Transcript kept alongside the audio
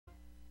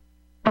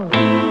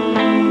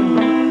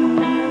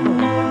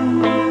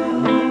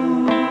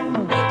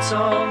Let's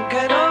all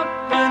get up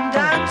and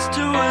dance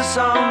to a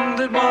song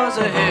that was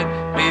a hit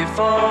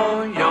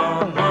before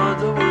your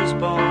mother was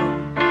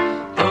born.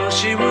 Though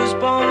she was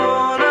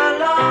born a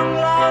long,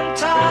 long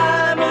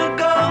time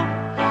ago,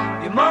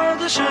 your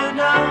mother should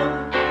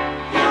know.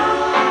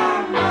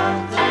 Your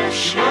mother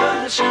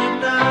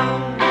should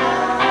know.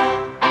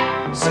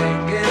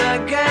 Sing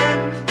it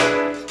again.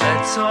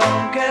 Let's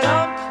all get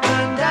up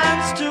and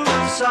dance to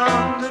a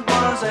song that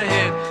was a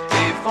hit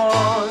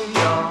before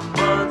your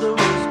mother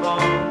was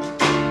born.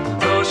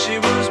 Though she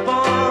was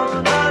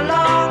born a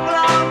long,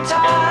 long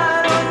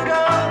time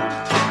ago,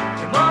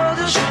 your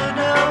mother should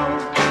know.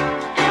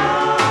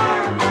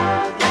 Your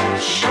mother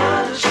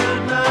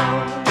should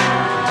know.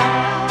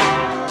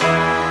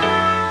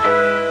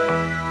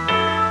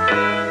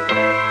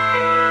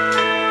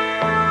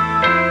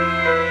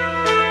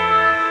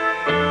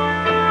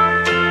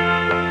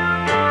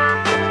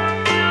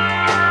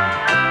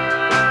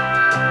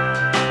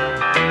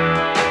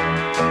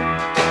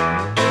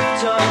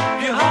 Lift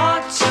up your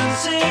hearts and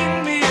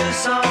sing me a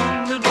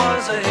song that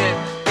was a hit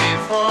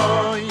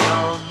before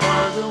your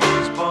mother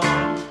was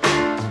born.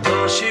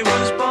 Though she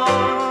was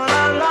born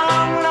a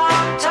long,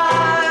 long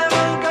time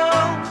ago,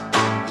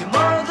 your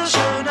mother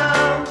should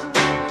know.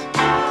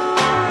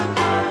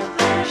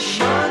 Your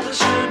mother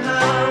should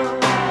know.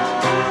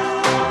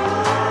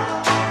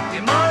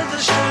 Your mother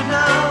should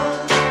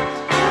know.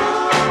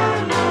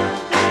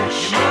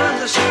 Your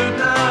mother should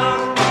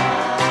know.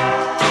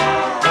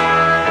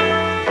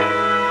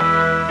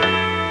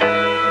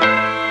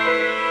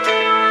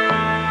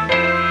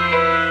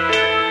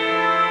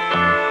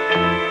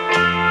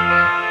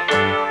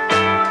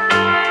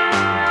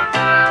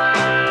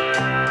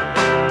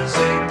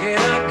 Sing it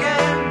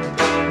again.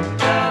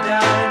 Da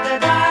da da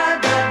da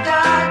da da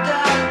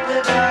da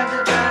da da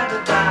da da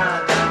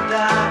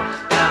da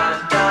da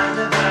da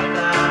da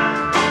da.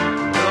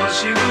 Though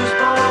she was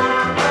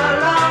born a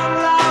long,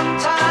 long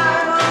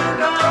time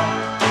ago,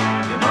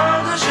 your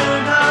mother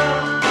should know.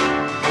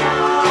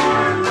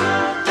 Your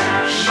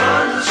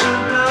mother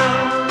should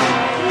know.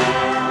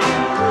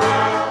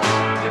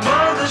 Your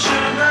mother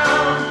should know.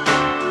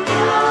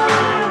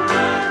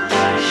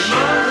 Your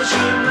mother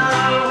should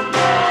know.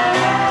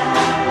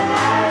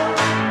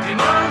 Your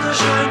mother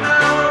should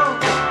know.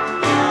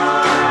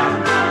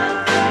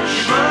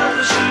 Your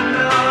mother should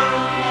know.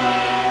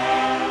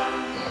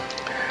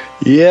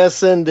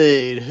 Yes,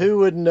 indeed. Who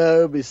would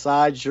know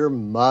besides your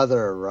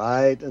mother,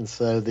 right? And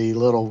so the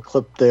little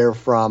clip there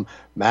from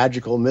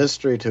Magical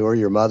Mystery Tour,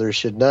 Your Mother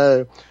Should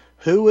Know.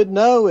 Who would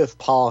know if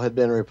Paul had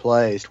been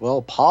replaced?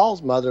 Well,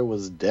 Paul's mother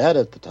was dead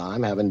at the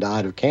time, having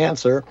died of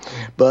cancer.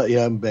 But,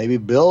 maybe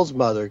Bill's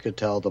mother could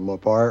tell them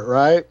apart,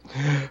 right?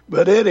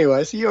 But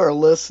anyway, so you are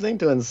listening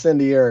to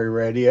Incendiary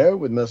Radio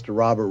with Mr.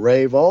 Robert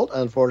Reyvolt.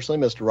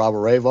 Unfortunately, Mr.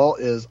 Robert Reyvolt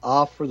is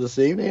off for this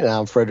evening. And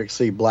I'm Fredrick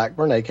C.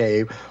 Blackburn,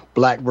 a.k.a.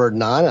 Blackbird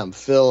 9. I'm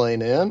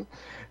filling in.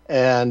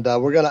 And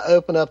we're going to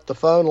open up the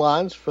phone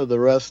lines for the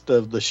rest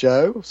of the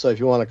show. So if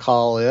you want to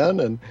call in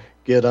and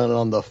get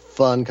on the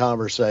fun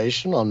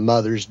conversation on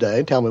Mother's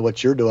Day, tell me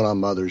what you're doing on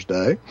Mother's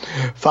Day.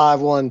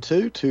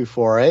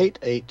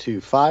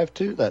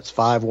 512-248-8252. That's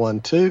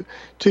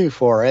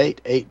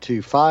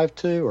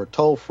 512-248-8252, or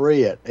toll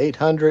free at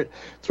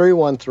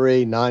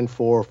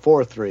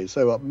 800-313-9443.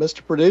 So,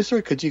 Mr.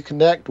 Producer, could you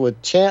connect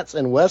with Chance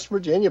in West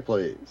Virginia,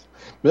 please?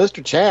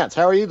 Mr. Chance,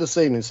 how are you this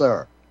evening,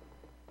 sir?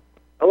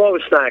 Hello,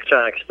 Snack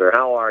Shackster.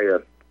 How are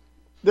you?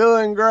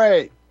 Doing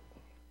great.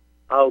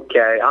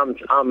 Okay,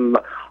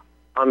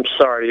 I'm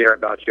sorry to hear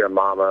about your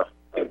mama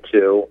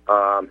too.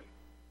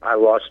 I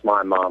lost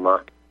my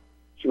mama.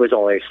 She was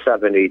only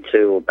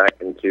 72 back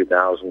in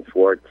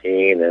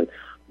 2014, and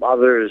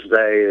Mother's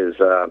Day is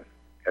an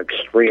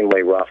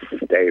extremely rough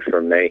day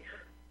for me.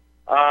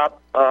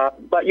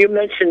 But you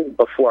mentioned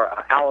before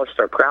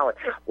Aleister Crowley.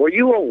 Were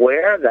you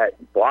aware that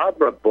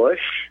Barbara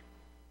Bush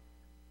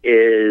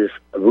is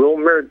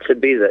rumored to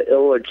be the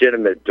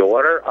illegitimate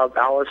daughter of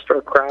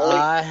Aleister Crowley?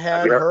 I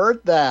had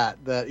heard that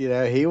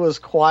he was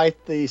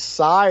quite the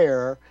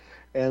sire,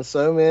 and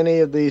so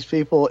many of these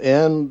people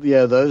in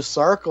those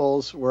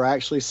circles were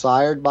actually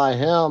sired by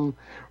him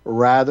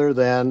rather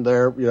than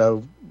their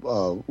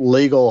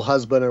legal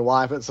husband and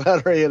wife,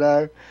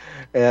 etc.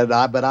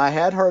 But I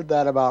had heard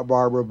that about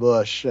Barbara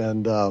Bush,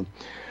 and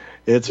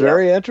it's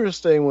very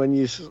interesting when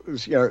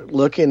you're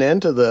looking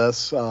into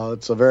this.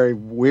 It's a very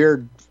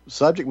weird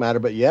subject matter,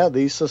 but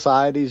these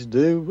societies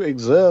do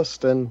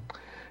exist. And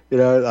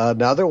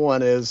another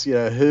one is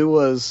who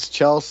was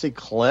Chelsea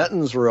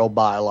Clinton's real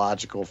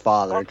biological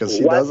father, because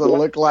he doesn't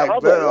look like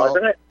Hubble, Bill,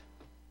 wasn't it?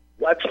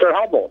 Webster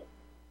Hubble.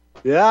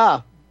 Yeah.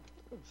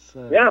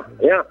 Yeah.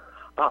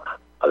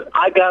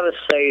 I gotta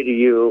say to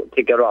you,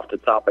 to get off the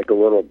topic a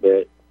little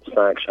bit,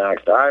 Snack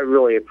Shackster, I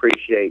really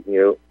appreciate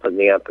you putting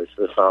the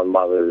emphasis on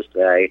Mother's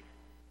Day.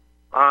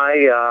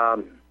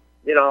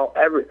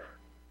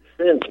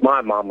 Since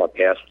my mama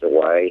passed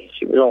away,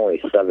 she was only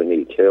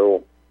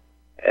 72,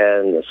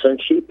 and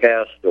since she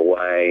passed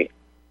away,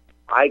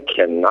 I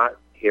cannot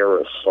hear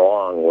a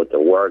song with the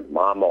word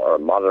mama or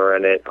mother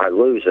in it, I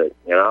lose it,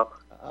 you know?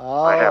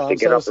 Oh, I have to I'm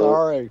get so up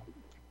sorry.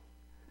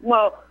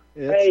 Well,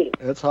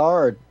 It's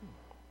hard.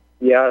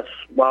 Yes,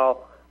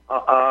 well,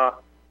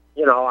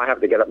 you know, I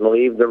have to get up and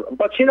leave.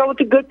 But you know what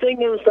the good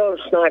thing is, though,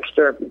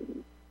 Snackster?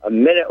 A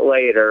minute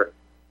later,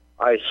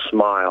 I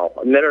smile.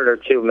 A minute or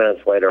 2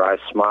 minutes later, I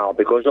smile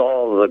because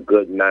all the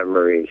good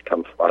memories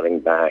come flooding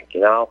back,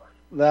 you know?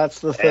 That's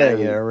the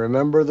thing,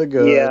 remember the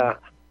good.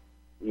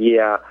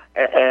 Yeah.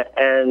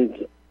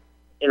 And,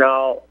 you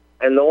know,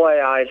 and the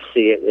way I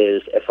see it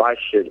is if I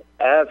should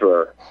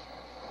ever...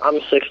 I'm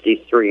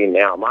 63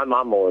 now. My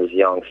mama was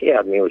young. She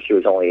had me when she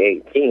was only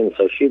 18,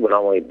 so she would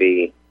only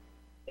be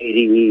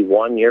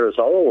 81 years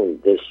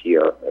old this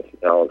year, if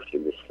she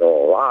was still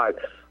alive.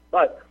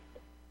 But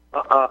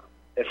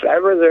if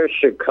ever there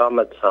should come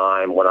a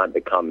time when I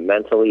become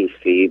mentally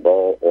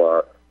feeble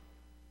or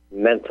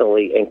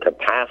mentally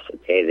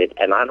incapacitated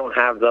and I don't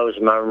have those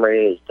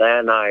memories,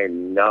 then I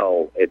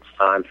know it's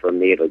time for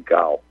me to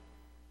go.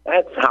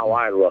 That's how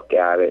I look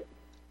at it.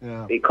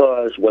 Yeah.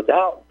 Because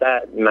without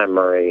that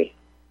memory...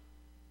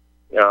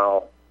 You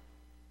know,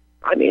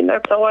 I mean,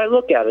 that's how I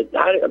look at it.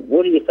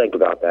 What do you think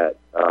about that?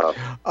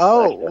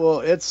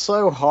 Well, it's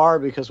so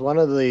hard because one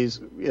of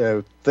these,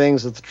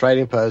 things at the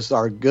Trading Post,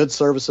 our good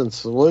service and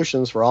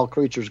solutions for all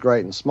creatures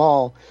great and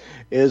small,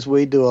 is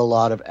we do a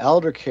lot of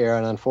elder care,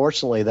 and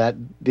unfortunately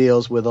that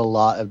deals with a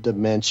lot of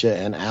dementia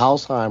and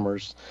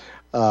Alzheimer's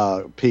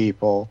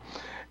people,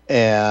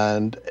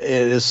 and it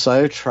is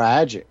so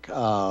tragic.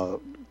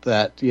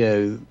 That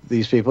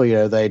these people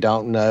they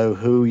don't know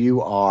who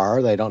you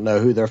are, they don't know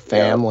who their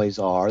families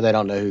are, they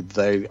don't know who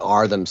they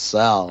are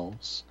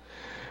themselves.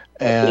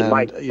 And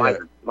my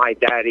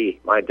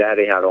daddy had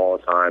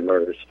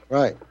Alzheimer's,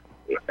 right,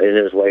 in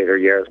his later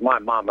years. My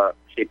mama,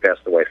 she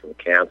passed away from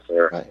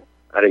cancer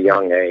at a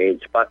young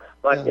age. But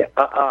the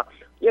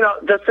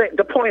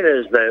point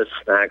is this,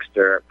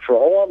 Snackster, for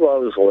all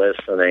those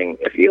listening,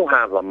 if you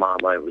have a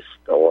mama who's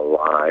still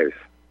alive,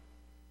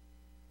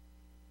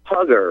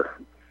 hug her.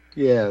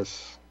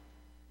 Yes.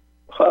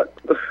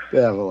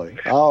 Definitely.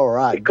 All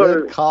right.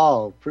 Good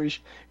call.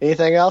 Appreciate.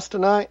 Anything else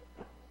tonight?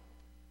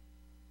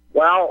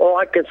 Well, all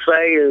I can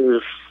say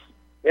is,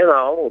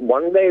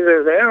 one day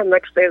they're there, and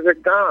next day they're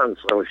gone.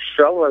 So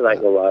show her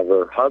that you love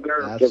her, hug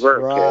her, give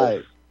her a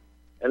kiss,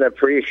 and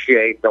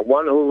appreciate the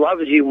one who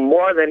loves you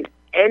more than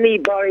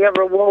anybody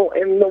ever will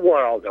in the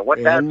world. And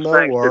with that,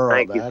 Snackster,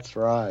 thank you. That's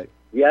right.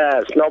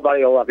 Yes,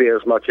 nobody will love you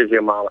as much as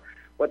your mama.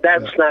 With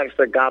that,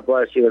 Snackster, God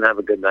bless you and have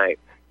a good night.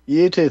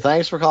 You too.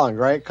 Thanks for calling.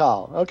 Great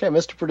call. Okay,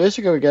 Mr.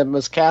 Producer, can we get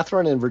Miss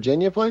Catherine in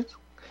Virginia, please?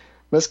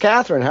 Miss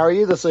Catherine, how are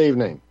you this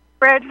evening?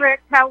 Fredrick,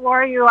 how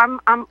are you?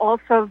 I'm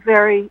also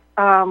very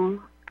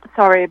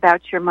sorry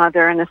about your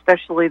mother, and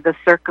especially the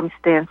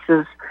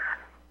circumstances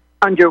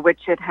under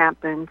which it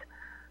happened.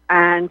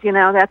 And,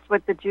 that's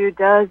what the Jew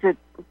does. It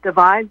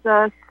divides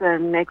us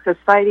and makes us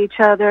fight each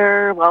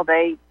other while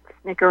they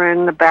snicker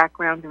in the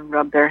background and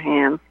rub their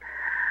hands.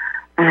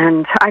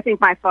 And I think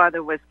my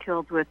father was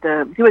killed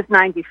he was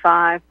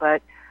 95,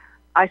 but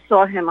I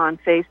saw him on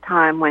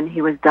FaceTime when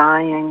he was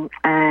dying,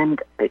 and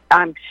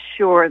I'm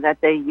sure that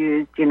they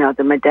used, the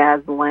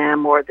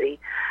midazolam or the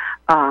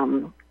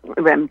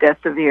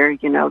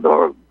remdesivir,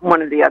 or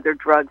one of the other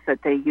drugs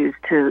that they use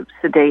to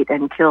sedate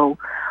and kill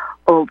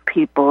old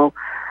people.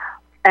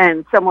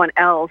 And someone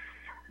else,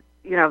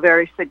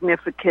 very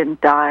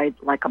significant, died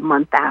like a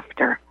month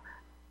after,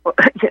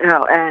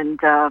 and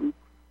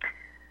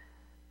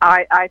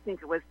I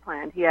think it was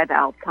planned. He had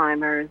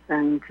Alzheimer's,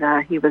 and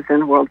he was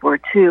in World War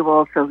II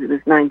also. He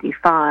was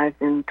 95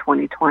 in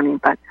 2020.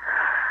 But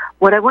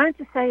what I wanted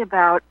to say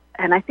about,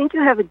 and I think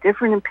you have a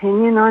different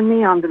opinion on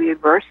me on the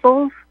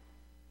reversals,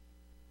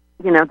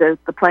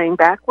 the playing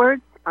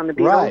backwards on the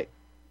Beatles.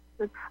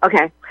 Right.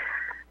 Okay.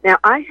 Now,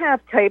 I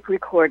have tape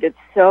recorded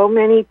so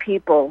many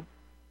people,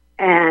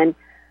 and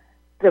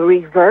the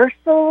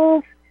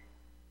reversals,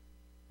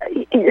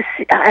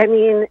 I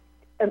mean,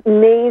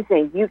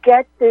 amazing. You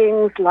get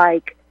things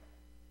like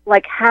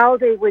how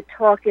they would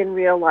talk in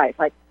real life.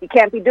 Like, you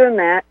can't be doing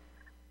that.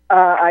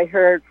 I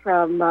heard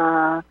from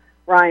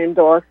Ryan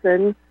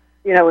Dawson,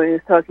 when he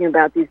was talking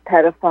about these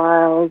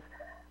pedophiles.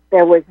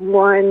 There was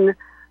one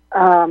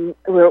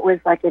where it was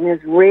like an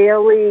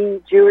Israeli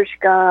Jewish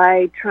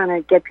guy trying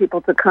to get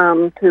people to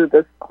come to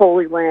the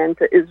Holy Land,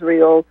 to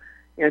Israel,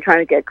 trying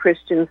to get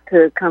Christians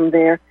to come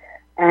there.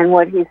 And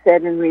what he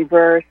said in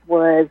reverse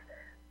was,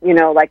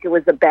 like it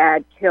was a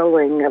bad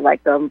killing,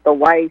 like the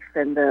wife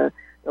and the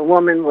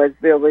woman was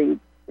really,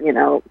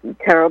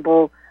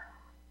 terrible.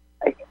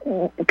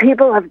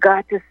 People have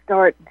got to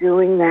start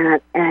doing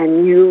that,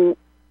 and you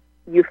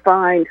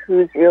find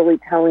who's really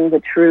telling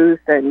the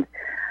truth, and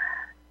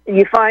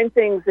you find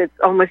things that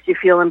almost you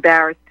feel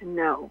embarrassed to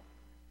know.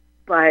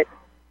 But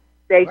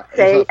they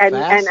say, and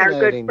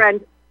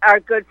our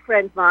good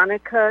friend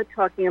Monica,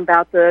 talking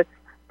about the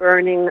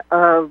burning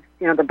of,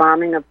 the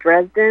bombing of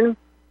Dresden,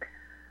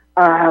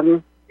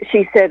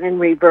 she said in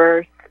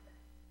reverse,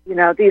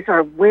 these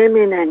are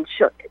women and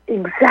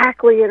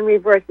exactly in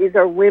reverse. These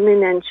are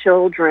women and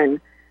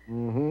children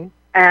Mm-hmm.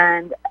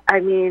 And I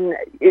mean,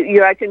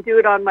 I can do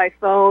it on my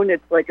phone.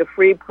 It's like a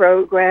free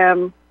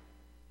program.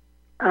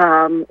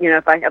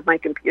 If I have my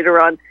computer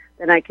on,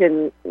 then I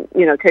can,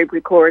 tape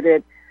record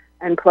it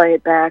and play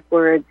it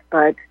backwards.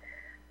 But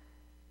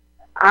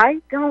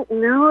I don't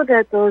know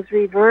that those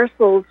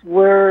reversals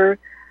were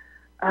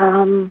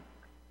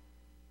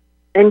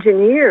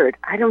engineered.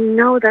 I don't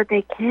know that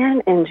they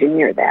can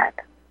engineer that.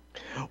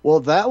 Well,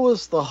 that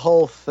was the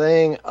whole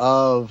thing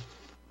of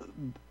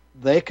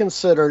they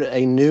considered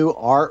a new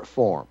art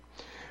form.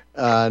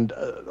 And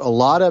a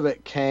lot of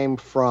it came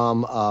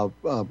from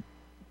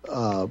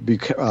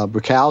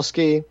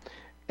Bukowski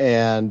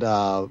and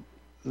the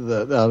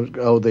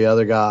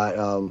other guy.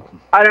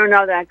 I don't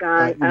know that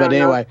guy. But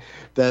anyway,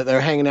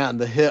 they're hanging out in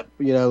the hip,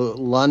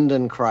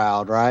 London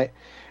crowd, right?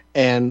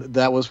 And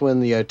that was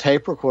when the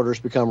tape recorders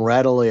become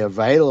readily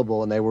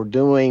available, and they were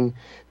doing,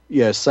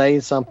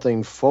 saying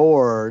something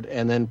forward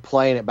and then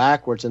playing it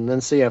backwards, and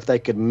then see if they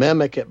could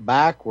mimic it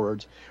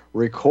backwards,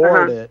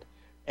 record it,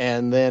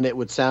 and then it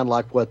would sound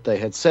like what they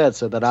had said.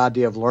 So that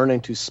idea of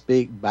learning to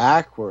speak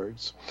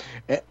backwards,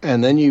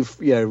 and then you've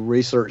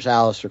researched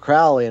Aleister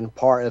Crowley, and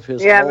part of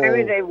his whole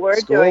maybe they were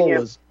school doing it.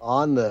 was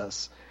on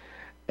this.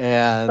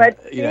 And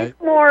but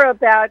speak more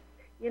about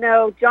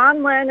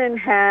John Lennon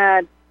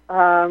had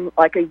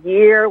like a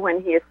year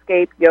when he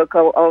escaped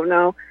Yoko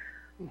Ono,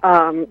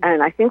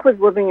 and I think was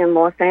living in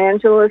Los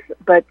Angeles.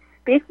 But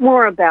speak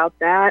more about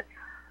that.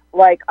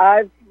 Like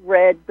I've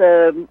read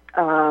the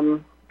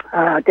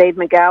Dave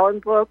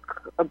McGowan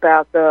book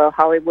about the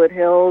Hollywood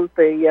Hills,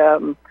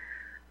 I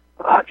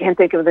can't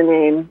think of the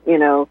name,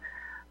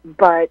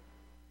 but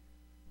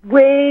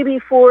way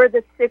before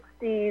the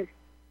 60s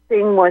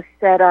thing was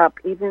set up,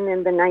 even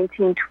in the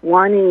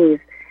 1920s,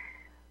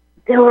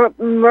 there were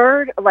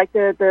murder, like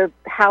the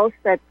house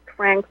that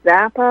Frank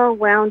Zappa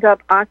wound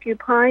up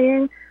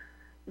occupying,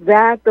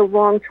 that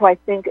belonged to, I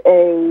think,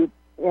 a,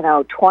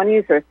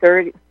 20s or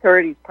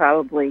 30s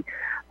probably,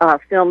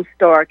 film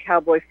star,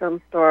 cowboy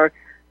film star,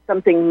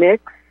 something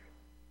mixed.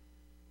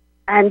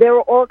 And there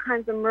were all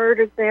kinds of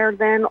murders there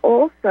then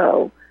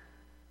also.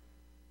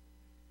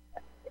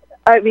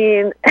 I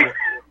mean...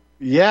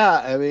 Yeah,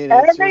 I mean,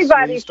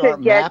 everybody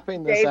should get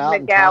mapping this Dave out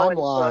in McGowan's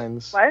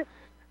timelines. What?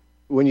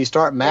 When you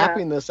start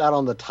mapping this out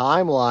on the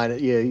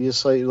timeline, you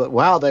say,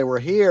 wow, they were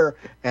here,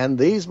 and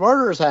these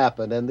murders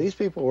happened, and these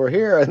people were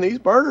here, and these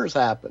murders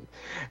happened.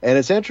 And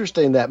it's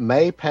interesting that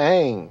May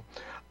Pang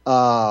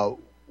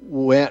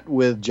went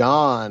with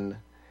John,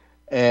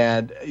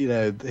 and,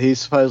 he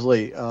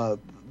supposedly,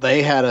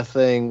 they had a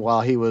thing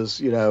while he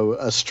was,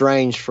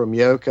 estranged from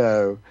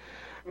Yoko.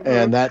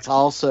 And that's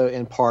also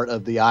in part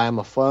of the I Am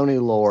a Phony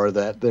lore,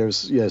 that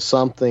there's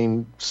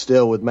something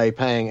still with May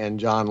Pang and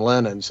John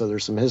Lennon. So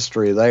there's some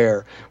history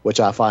there,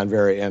 which I find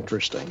very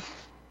interesting.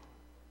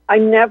 I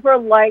never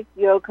liked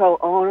Yoko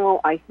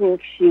Ono. I think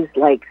she's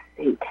like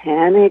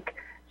satanic.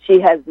 She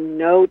has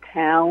no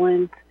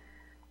talent.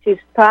 She's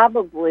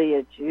probably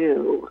a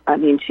Jew. I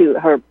mean,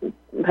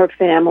 her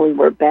family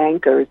were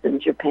bankers in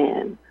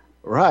Japan.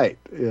 Right.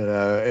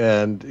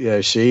 And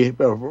she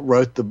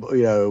wrote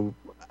the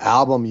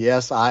album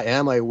Yes, I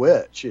Am a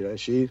Witch.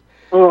 She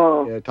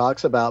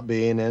talks about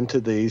being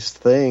into these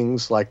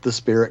things like the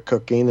spirit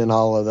cooking and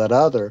all of that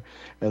other.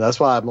 And that's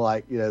why I'm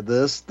like,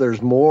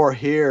 there's more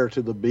here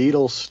to the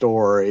Beatles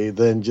story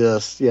than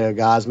just,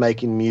 guys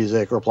making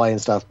music or playing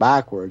stuff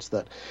backwards.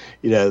 That,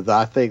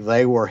 I think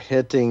they were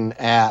hinting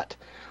at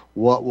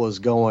what was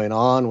going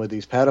on with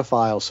these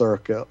pedophile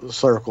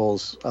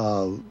circles,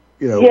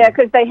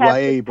 because they have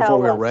way to before tell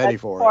we were us. ready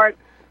for it.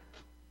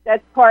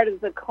 That's part of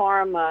the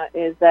karma,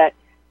 is that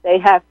they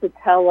have to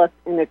tell us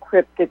in a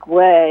cryptic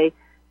way,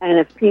 and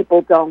if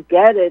people don't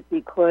get it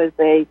because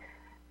they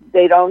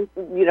don't,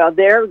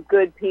 they're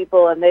good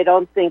people and they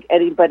don't think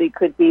anybody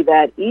could be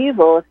that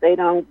evil, if they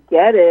don't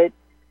get it,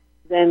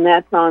 then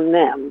that's on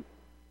them.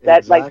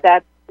 Exactly.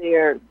 That's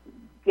their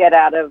get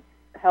out of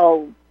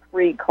hell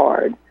free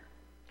card.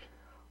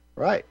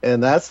 Right,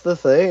 and that's the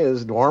thing,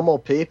 is normal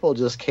people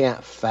just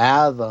can't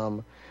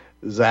fathom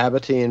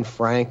Zabbatean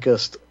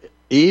Frankist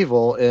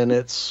evil in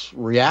its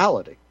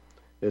reality.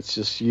 It's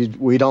just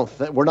we're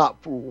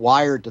not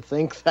wired to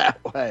think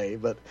that way,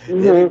 but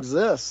it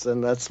exists,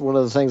 and that's one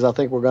of the things I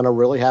think we're going to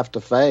really have to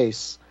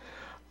face.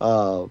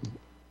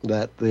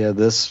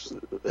 This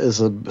is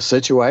a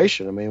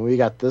situation. I mean, we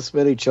got this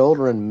many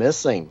children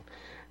missing,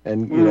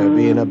 and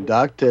being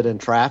abducted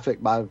and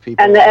trafficked by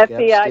people. And the like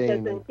FBI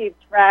Epstein. doesn't keep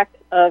track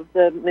of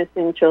the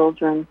missing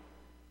children.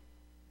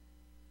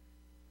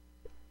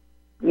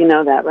 You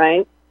know that,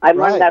 right? I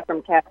learned that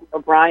from Kathy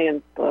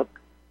O'Brien's book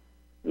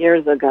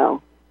years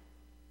ago.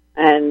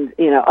 And,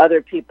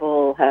 other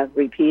people have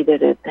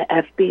repeated it. The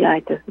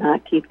FBI does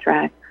not keep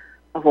track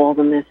of all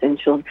the missing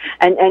children.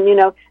 And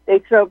they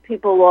throw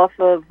people off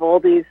of all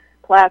these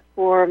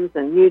platforms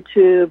and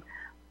YouTube,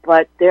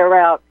 but they're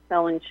out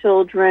selling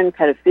children.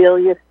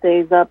 Pedophilia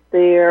stays up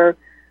there,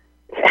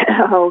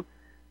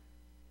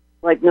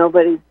 like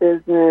nobody's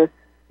business,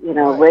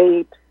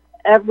 rape,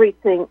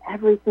 everything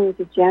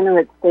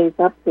degenerate stays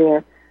up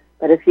there.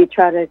 But if you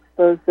try to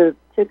expose the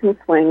chicken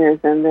swingers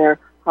and their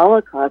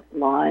Holocaust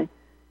lie,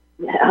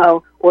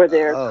 or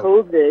their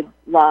COVID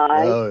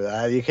lie.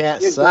 Oh, you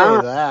can't say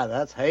that.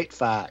 That's hate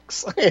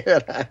facts.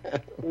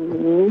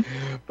 Mm-hmm.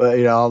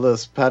 But, all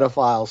this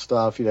pedophile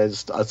stuff,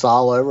 it's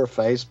all over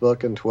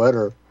Facebook and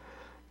Twitter,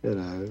 Yeah,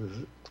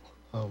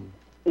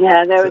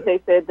 they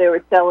said they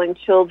were selling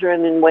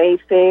children in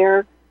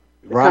Wayfair,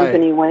 the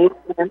company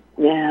Wayfair.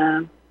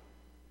 Yeah.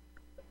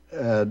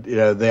 And,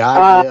 the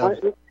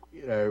idea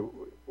of,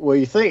 well,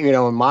 you think,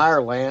 when Meyer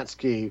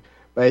Lansky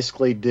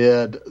basically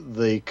did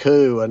the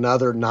coup,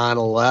 another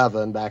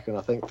 9/11 back in,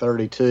 I think,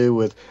 32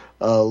 with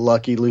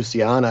Lucky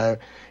Luciano,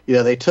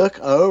 they took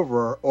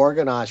over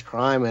organized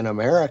crime in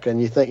America,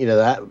 and you think,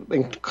 that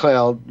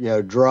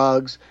included,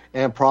 drugs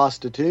and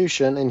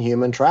prostitution and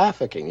human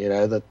trafficking,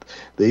 that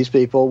these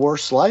people were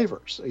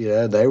slavers.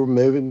 They were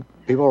moving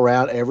people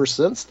around ever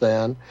since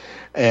then,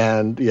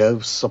 and,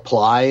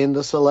 supplying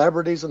the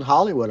celebrities in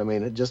Hollywood. I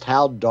mean, just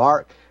how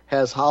dark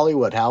has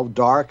Hollywood, how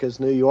dark has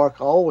New York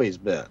always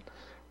been,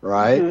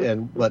 right?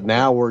 Mm-hmm. But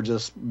now we're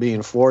just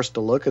being forced to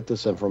look at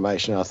this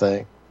information, I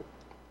think.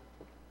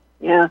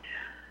 Yeah.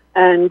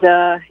 And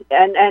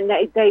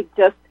they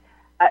just,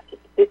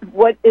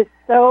 what is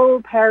so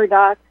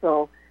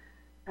paradoxical,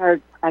 or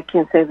I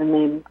can't say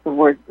the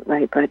word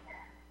right, but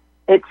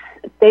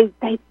they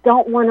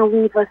don't want to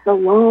leave us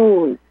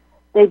alone.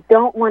 They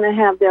don't want to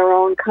have their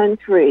own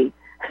country.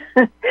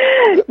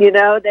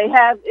 They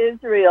have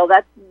Israel.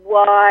 That's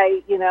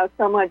why,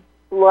 so much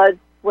blood,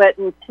 sweat,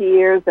 and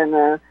tears, and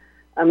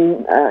a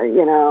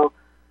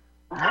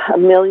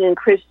million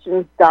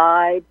Christians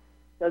died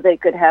so they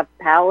could have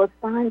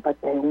Palestine, but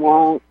they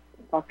won't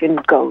fucking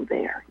go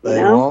there.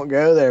 They won't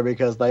go there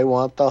because they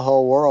want the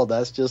whole world.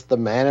 That's just the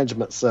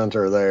management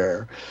center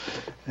there.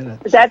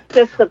 That's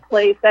just the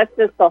place. That's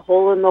just the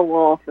hole in the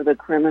wall for the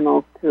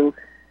criminals to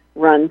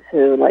run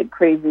to, like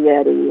Crazy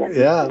Eddie and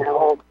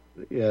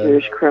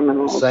Jewish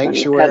criminals.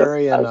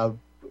 Sanctuary and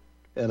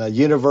a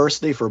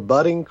university for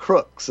budding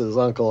crooks, as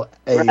Uncle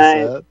A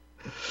said.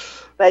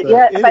 But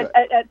but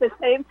at the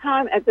same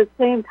time,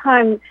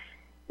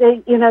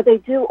 they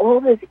do all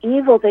this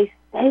evil. They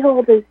say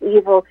all this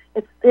evil.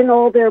 It's in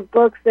all their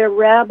books. Their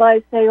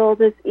rabbis say all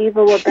this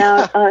evil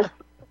about us.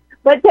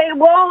 But they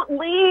won't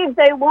leave.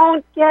 They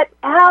won't get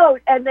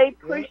out. And they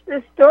push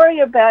this story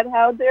about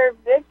how they're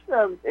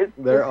victims.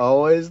 They're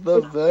always the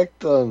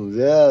victims,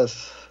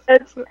 yes.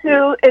 It's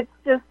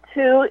just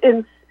too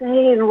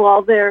insane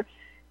while they're,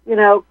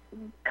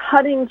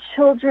 cutting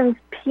children's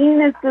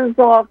penises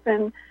off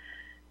and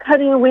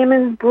cutting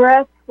women's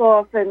breasts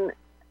off and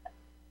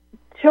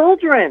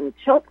children.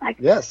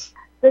 Yes.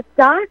 The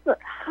doctor.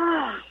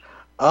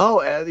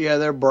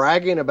 They're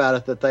bragging about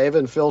it, that they've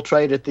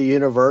infiltrated the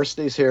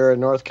universities here in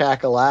North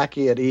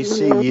Kakalaki at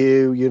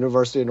ECU,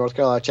 University of North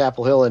Carolina,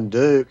 Chapel Hill, and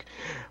Duke,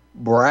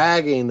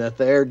 bragging that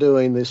they're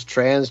doing this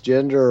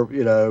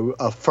transgender,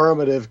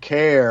 affirmative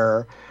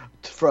care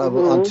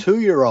on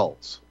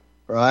 2-year-olds,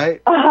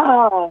 right?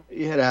 Oh.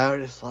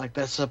 It's like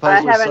that's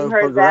supposed to be so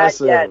heard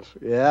progressive. That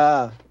yet.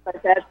 Yeah.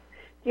 But that's,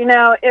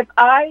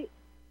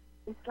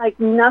 it's like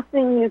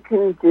nothing you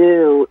can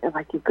do.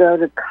 Like you go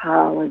to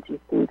college, you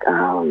think,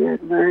 oh, you're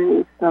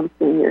learning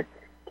something, you're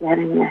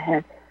getting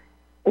ahead.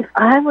 If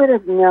I would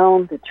have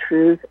known the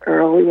truth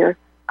earlier,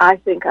 I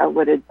think I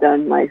would have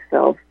done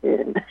myself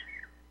in.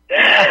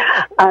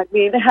 I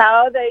mean,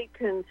 how they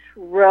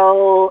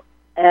control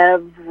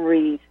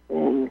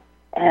everything.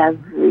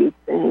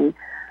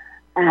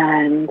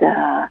 And,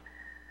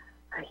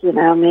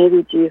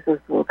 maybe Jesus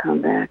will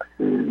come back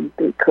soon,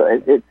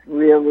 because it's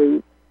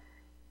really,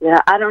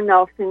 I don't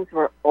know if things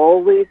were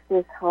always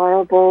this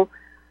horrible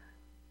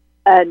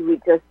and we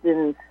just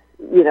didn't,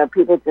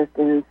 people just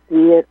didn't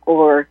see it,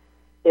 or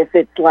if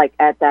it's like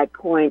at that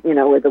point,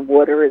 where the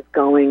water is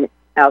going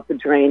out the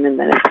drain and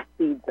then it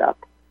speeds up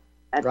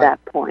at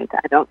that point.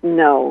 I don't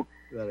know.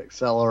 That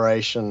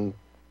acceleration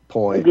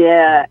point.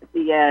 Yeah, at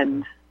the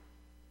end.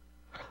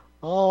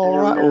 All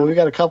right. Well, we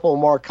got a couple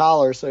more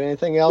callers. So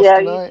anything else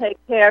tonight? Yeah, you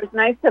take care. It's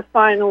nice to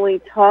finally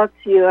talk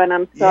to you, and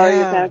I'm sorry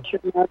about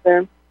your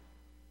mother.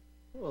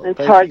 Well, it's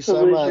hard to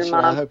lose your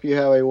mom. I hope you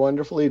have a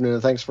wonderful evening,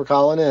 and thanks for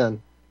calling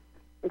in.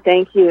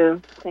 Thank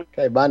you.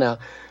 Okay, bye now.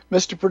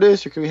 Mr.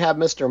 Producer, can we have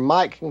Mr.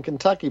 Mike in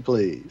Kentucky,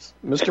 please?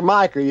 Mr.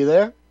 Mike, are you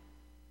there?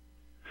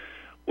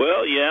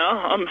 Well, yeah,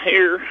 I'm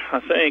here,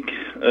 I think.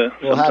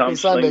 Happy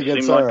Sunday,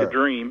 good seem sir. Like a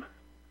dream.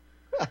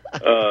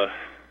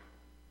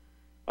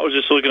 I was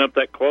just looking up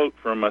that quote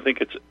from, I think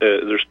it's,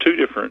 there's two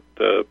different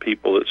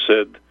people that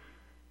said,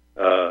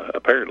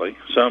 apparently,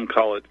 some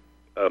call it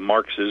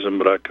Marxism,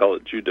 but I call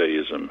it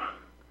Judaism.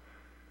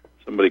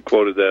 Somebody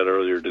quoted that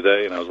earlier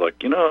today, and I was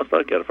like, I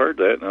think I've heard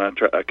that, and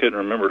I couldn't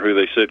remember who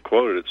they said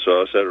quoted it,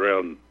 so I sat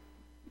around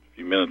a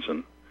few minutes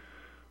and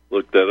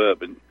looked that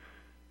up. And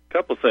a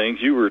couple of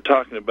things, you were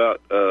talking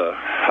about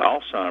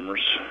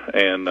Alzheimer's,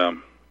 and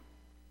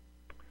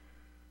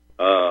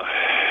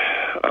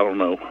I don't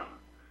know.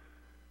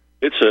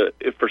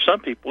 For some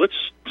people,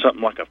 it's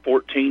something like a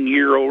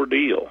 14-year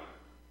ordeal.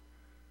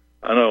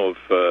 I know of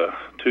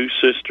two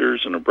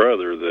sisters and a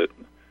brother that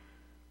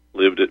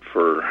lived it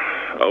for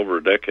over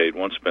a decade.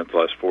 One spent the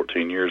last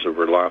 14 years of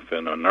her life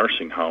in a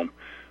nursing home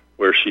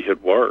where she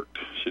had worked.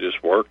 She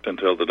just worked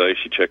until the day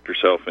she checked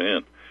herself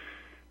in.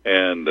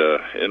 And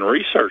in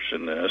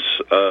researching this,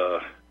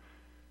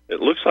 it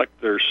looks like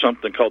there's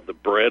something called the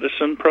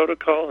Bredesen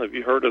Protocol. Have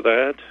you heard of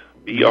that?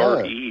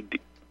 B-R-E-D.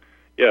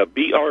 Yeah,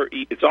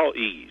 B-R-E. It's all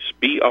E's.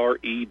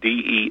 B-R-E-D-E-S-E-N.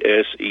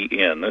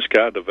 This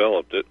guy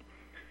developed it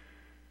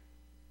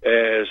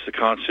as the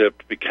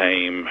concept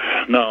became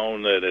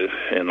known that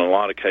in a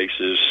lot of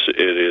cases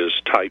it is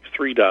type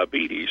 3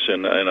 diabetes.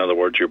 In other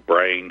words, your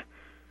brain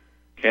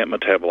can't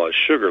metabolize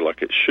sugar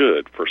like it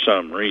should for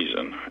some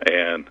reason.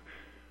 And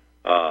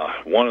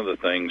one of the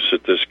things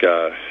that this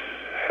guy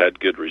had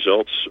good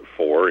results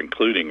for,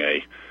 including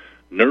a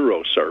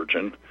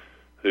neurosurgeon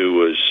who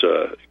was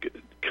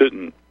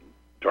couldn't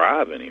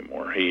drive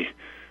anymore. He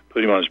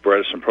put him on his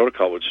Bredesen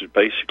Protocol, which is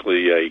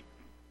basically a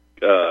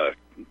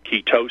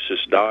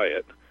ketosis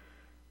diet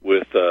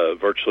with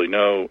virtually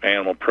no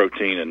animal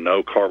protein and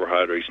no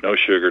carbohydrates, no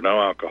sugar, no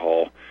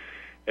alcohol.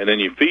 And then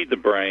you feed the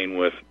brain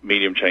with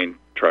medium-chain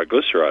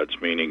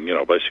triglycerides, meaning,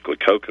 basically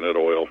coconut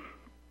oil,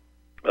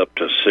 up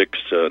to 6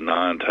 to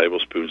 9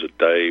 tablespoons a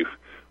day,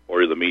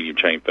 or the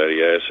medium-chain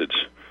fatty acids.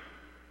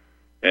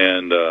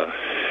 And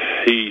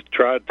he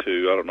tried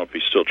to, I don't know if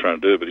he's still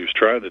trying to do it, but he was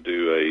trying to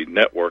do a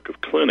network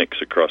of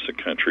clinics across the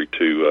country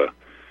to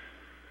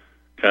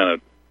kind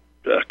of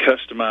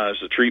customize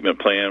the treatment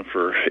plan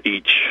for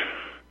each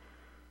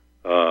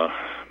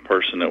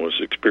person that was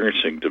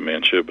experiencing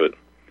dementia. But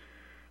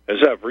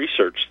as I've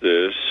researched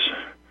this,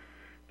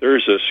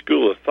 there's a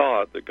school of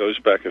thought that goes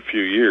back a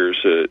few years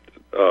that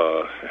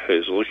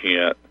is looking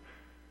at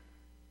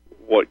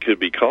what could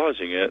be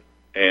causing it,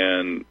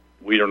 and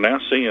we are now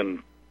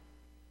seeing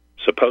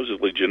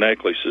supposedly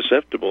genetically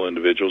susceptible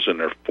individuals in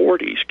their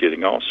 40s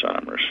getting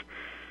Alzheimer's.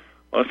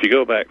 Well, if you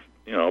go back,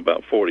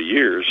 about 40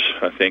 years,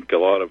 I think a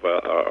lot of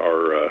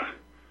our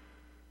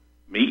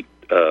meat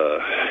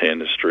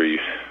industry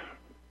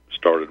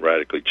started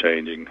radically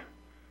changing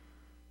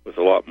with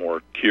a lot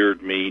more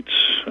cured meats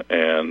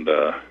and,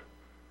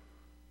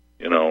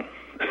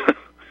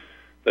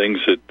 things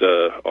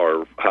that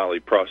are highly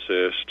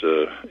processed.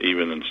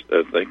 Even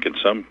I think in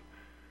some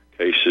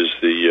cases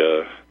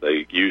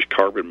they use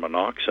carbon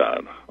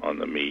monoxide on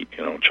the meat,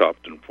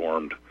 chopped and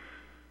formed,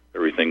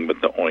 everything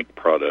but the oink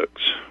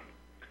products.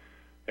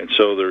 And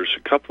so there's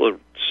a couple of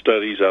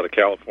studies out of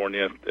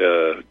California,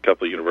 a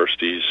couple of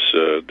universities,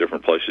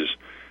 different places,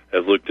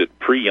 have looked at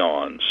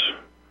prions,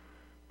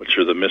 which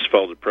are the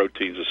misfolded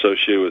proteins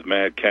associated with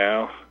mad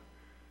cow.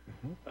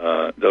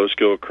 Those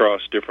go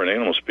across different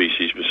animal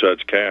species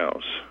besides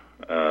cows.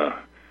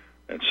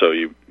 And so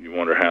you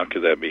wonder, how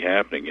could that be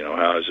happening?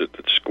 How is it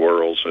that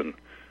squirrels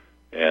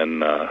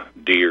and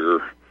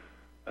deer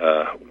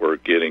were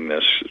getting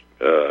this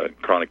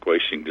chronic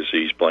wasting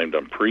disease blamed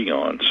on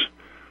prions?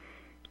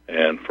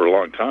 And for a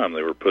long time,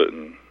 they were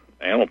putting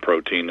animal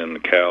protein in the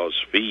cow's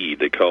feed.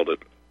 They called it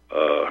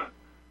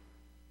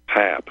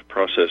PAP,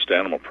 processed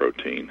animal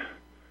protein.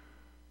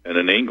 And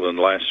in England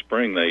last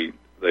spring,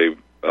 they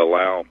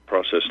allow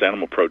processed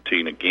animal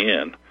protein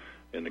again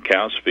in the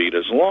cow's feed,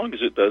 as long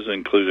as it doesn't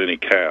include any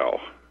cow.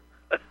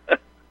 All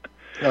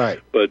right.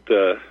 But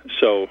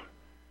so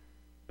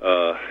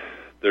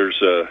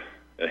there's a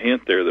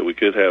hint there that we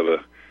could have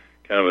a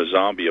kind of a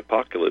zombie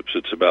apocalypse.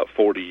 It's about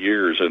 40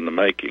 years in the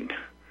making.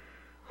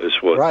 Is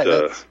what? Right.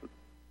 That's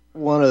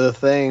one of the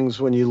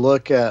things when you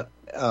look at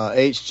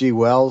H.G.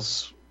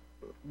 Wells'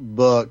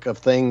 book of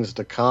Things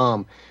to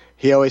Come.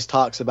 He always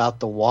talks about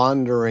the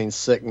wandering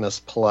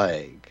sickness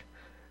plague,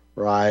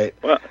 right?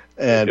 Well,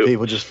 and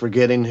people just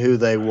forgetting who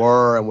they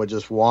were and would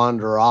just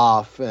wander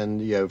off.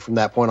 And, from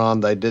that point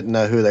on, they didn't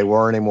know who they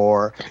were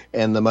anymore.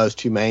 And the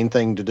most humane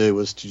thing to do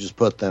was to just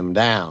put them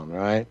down,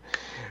 right?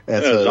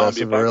 And so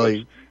that's a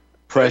really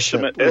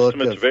prescient look.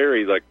 Estimates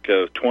vary, like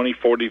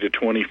 2040 to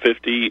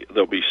 2050,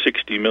 there'll be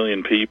 60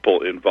 million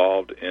people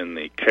involved in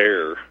the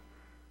care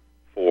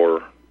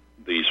for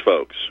these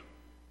folks.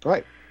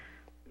 Right.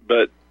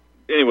 But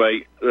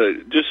anyway,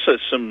 just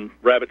some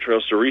rabbit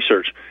trails to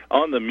research.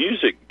 On the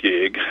music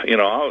gig,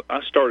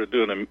 I started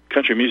doing a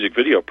country music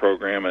video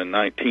program in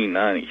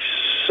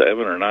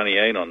 1997 or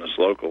 98 on this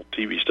local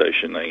TV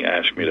station. They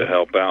asked me to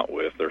help out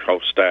with. Their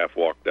whole staff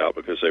walked out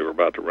because they were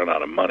about to run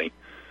out of money.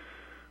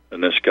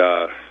 And this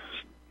guy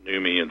knew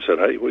me and said,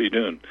 "Hey, what are you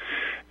doing?"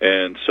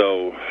 And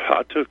so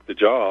I took the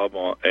job,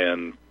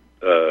 and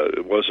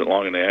it wasn't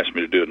long, and they asked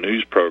me to do a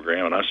news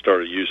program, and I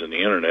started using the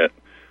internet.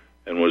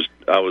 And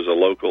I was a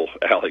local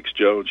Alex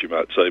Jones, you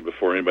might say,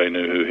 before anybody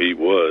knew who he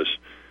was.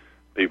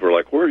 People were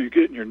like, "Where are you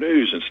getting your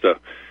news?" and stuff.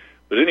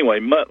 But anyway,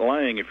 Mutt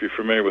Lange, if you're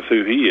familiar with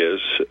who he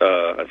is,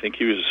 I think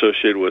he was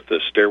associated with the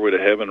Stairway to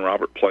Heaven.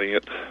 Robert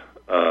Plant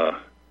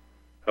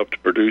helped to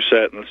produce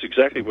that, and that's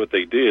exactly what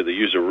they did. They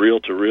used a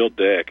reel-to-reel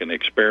deck and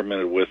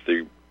experimented with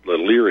the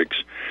lyrics.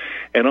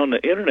 And on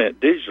the internet,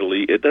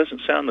 digitally, it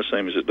doesn't sound the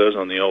same as it does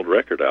on the old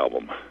record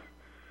album.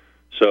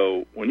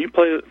 So when you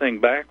play that thing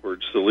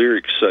backwards, the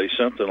lyrics say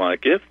something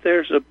like, "If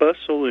there's a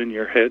bustle in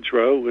your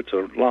hedgerow, it's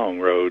a long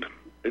road.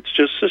 It's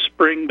just the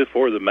spring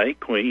before the May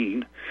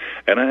Queen.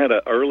 And I had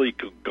an early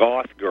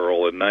goth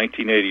girl in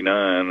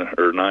 1989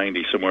 or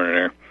 90, somewhere in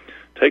there,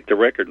 take the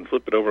record and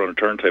flip it over on a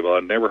turntable.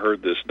 I'd never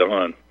heard this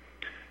done.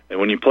 And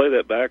when you play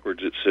that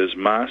backwards, it says,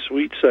 "My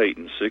Sweet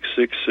Satan,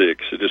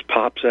 666." It just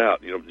pops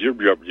out, you know,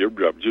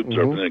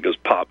 and then it goes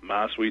pop,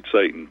 "My Sweet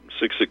Satan,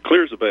 66,"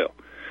 clears the bell.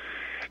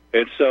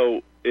 And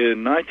so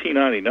in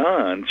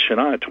 1999,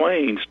 Shania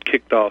Twain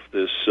kicked off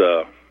this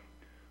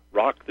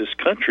Rock This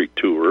Country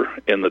tour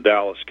in the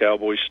Dallas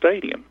Cowboys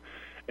Stadium.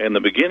 And the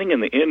beginning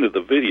and the end of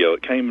the video,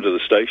 it came to the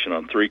station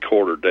on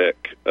 3/4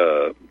 deck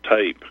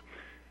tape.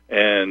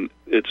 And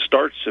it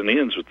starts and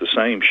ends with the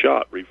same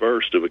shot,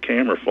 reversed, of a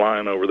camera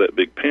flying over that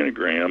big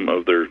pentagram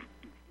of their,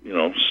 you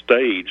know,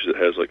 stage that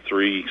has like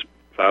 3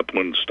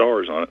 5-pointed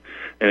stars on it.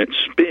 And it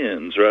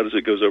spins right as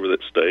it goes over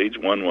that stage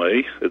one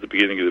way at the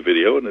beginning of the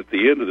video, and at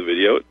the end of the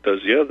video it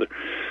does the other.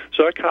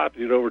 So I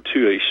copied it over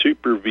to a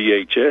Super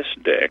VHS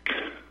deck.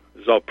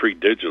 It's all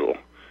pre-digital.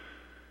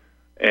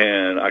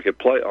 And I could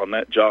play on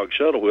that jog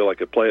shuttle wheel. I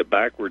could play it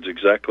backwards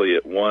exactly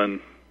at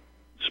one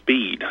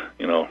speed,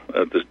 you know,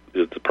 at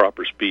the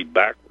proper speed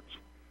backwards.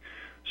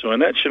 So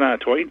in that Shania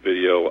Twain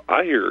video,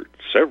 I hear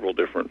several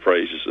different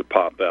phrases that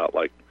pop out,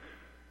 like,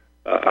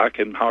 "I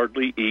can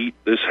hardly eat,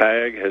 this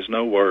hag has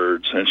no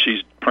words," and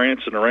she's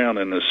prancing around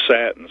in this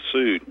satin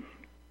suit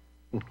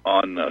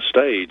on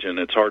stage, and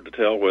it's hard to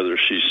tell whether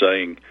she's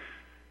saying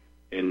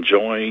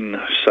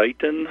 "enjoying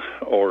Satan"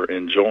 or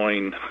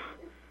 "enjoying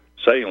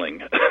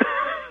sailing."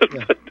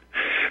 Yeah.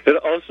 It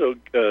also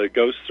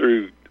goes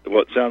through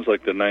what sounds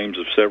like the names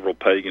of several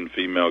pagan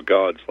female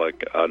gods,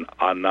 like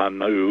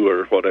Ananu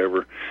or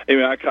whatever.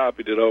 Anyway, I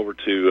copied it over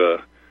to,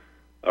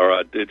 or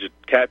I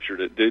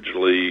captured it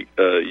digitally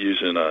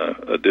using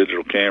a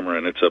digital camera,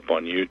 and it's up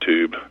on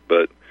YouTube.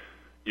 But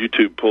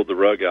YouTube pulled the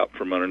rug out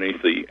from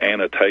underneath the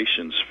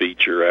annotations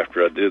feature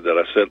after I did that.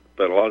 I spent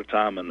a lot of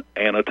time in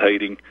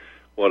annotating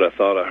what I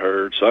thought I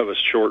heard, so I have a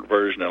short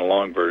version and a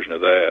long version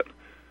of that.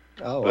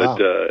 Oh, wow.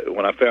 But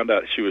when I found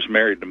out she was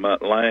married to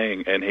Mutt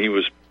Lange, and he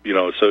was, you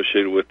know,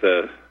 associated with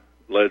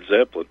Led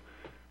Zeppelin,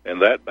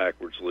 and that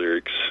backwards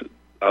lyrics,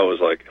 I was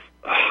like,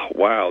 oh,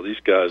 wow, these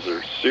guys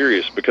are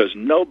serious, because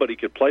nobody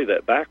could play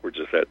that backwards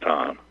at that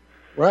time.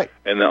 Right.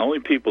 And the only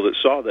people that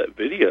saw that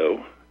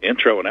video,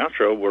 intro and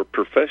outro, were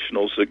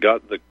professionals that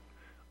got the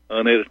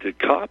unedited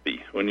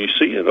copy. When you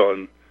see it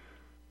on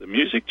the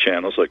music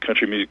channels like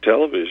Country Music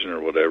Television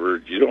or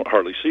whatever, you don't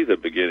hardly see the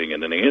beginning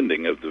and the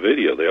ending of the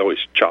video. They always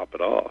chop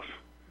it off.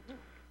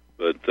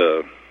 But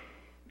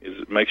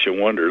it makes you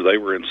wonder. They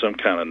were in some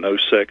kind of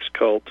no-sex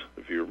cult,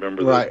 if you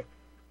remember the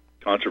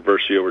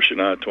controversy over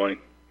Shania Twain.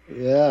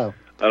 Yeah.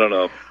 I don't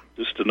know.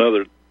 Just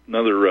another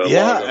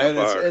yeah, and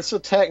it's a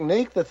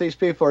technique that these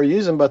people are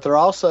using, but they're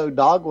also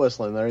dog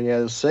whistling. They're, you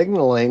know,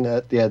 signaling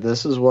that, yeah,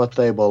 this is what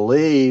they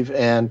believe.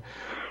 And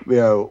you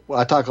know,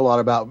 I talk a lot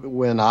about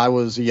when I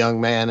was a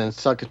young man and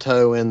stuck a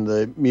toe in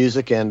the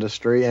music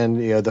industry,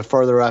 and you know, the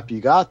further up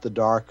you got, the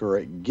darker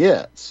it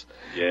gets.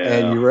 Yeah.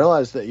 And you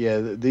realize that,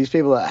 yeah, these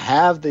people that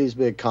have these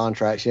big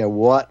contracts, you know,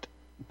 what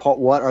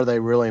are they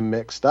really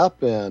mixed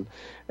up in?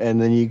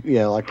 And then you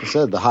know, like I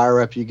said, the higher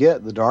up you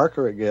get, the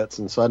darker it gets,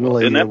 and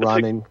suddenly you're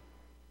running.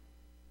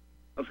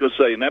 I was going to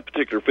say, in that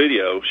particular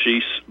video,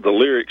 the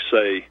lyrics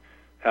say,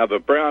 "Have a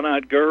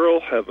brown-eyed girl,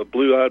 have a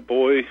blue-eyed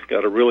boy,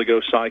 got to really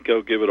go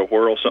psycho, give it a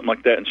whirl," something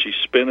like that. And she's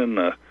spinning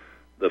the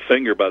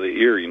finger by the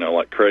ear, you know,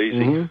 like crazy,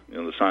 you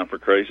know, the sign for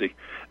crazy.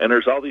 And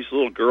there's all these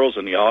little girls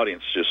in the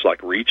audience just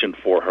like reaching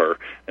for her,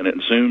 and it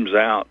zooms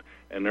out,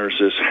 and there's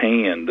this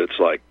hand that's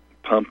like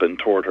pumping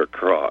toward her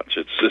crotch.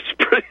 It's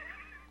pretty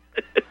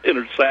in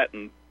her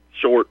satin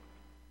short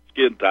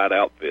skin-tight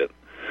outfit.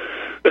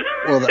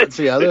 Well, that's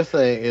the other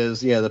thing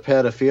is, you know, the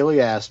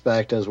pedophilia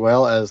aspect as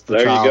well as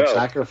the child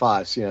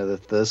sacrifice. You know,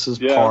 that this is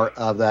part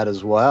of that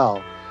as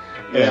well.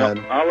 Yeah, and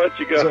I'll let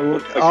you go.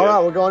 So all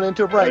right, we're going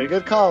into a break.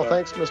 Good call.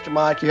 Thanks, Mr.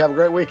 Mike. You have a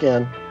great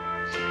weekend.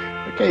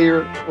 Okay,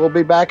 we'll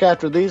be back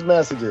after these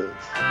messages.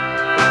 Lift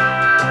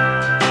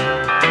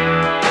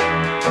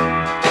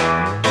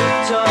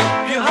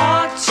up your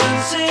hearts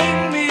and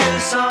sing me a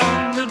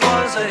song that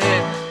was a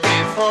hit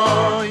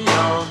before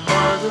your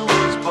mother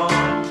was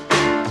born.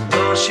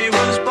 Though she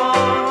was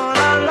born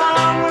a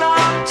long,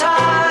 long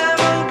time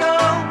ago,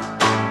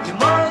 your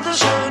mother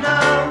should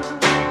know.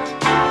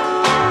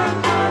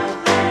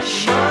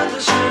 Your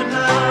mother should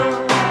know.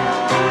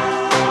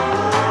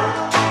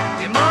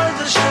 Your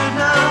mother should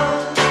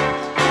know.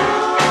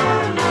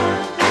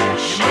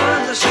 Your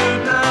mother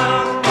should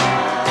know.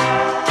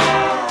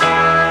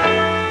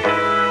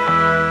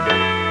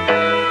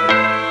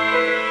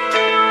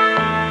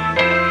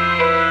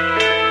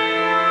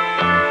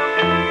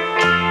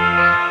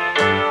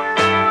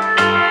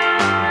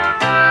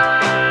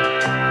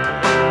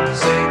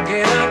 Sing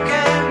it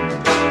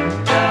again.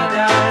 Da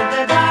da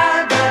da da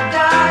da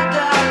da da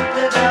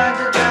da da da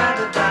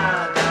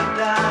da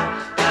da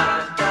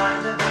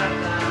da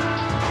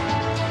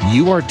da.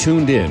 You are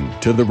tuned in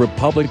to the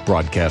Republic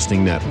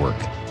Broadcasting Network.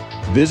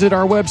 Visit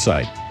our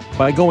website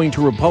by going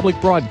to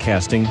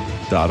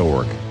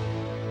republicbroadcasting.org.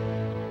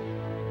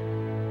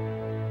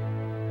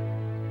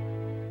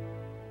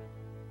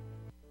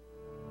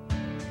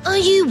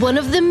 you one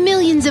of the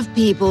millions of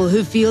people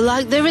who feel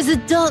like there is a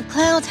dark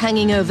cloud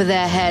hanging over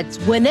their heads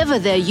whenever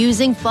they're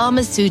using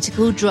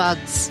pharmaceutical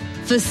drugs?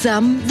 For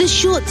some, the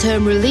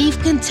short-term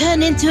relief can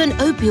turn into an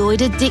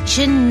opioid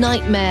addiction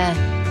nightmare.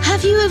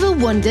 Have you ever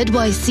wondered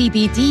why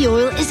CBD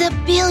oil is a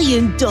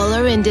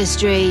billion-dollar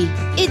industry?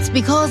 It's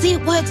because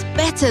it works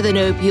better than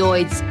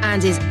opioids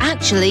and is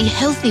actually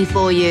healthy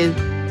for you.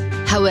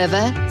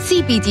 However,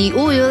 CBD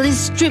oil is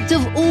stripped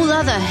of all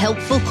other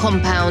helpful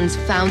compounds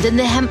found in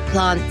the hemp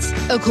plant.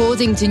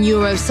 According to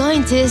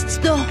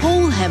neuroscientists, the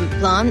whole hemp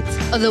plant,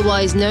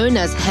 otherwise known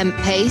as hemp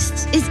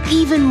paste, is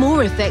even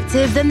more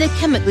effective than the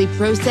chemically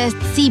processed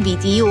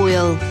CBD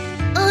oil.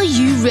 Are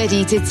you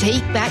ready to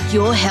take back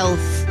your health?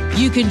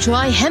 You can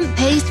try hemp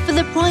paste for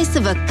the price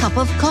of a cup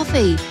of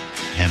coffee.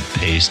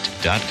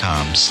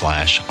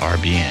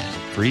 Hemppaste.com/RBN.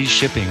 Free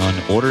shipping on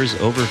orders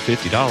over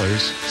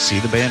 $50. See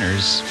the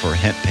banners for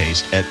hemp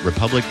paste at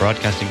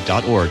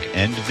republicbroadcasting.org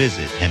and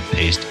visit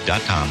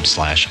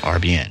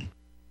hemppaste.com/RBN.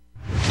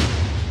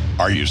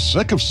 Are you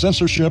sick of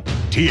censorship?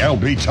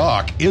 TLB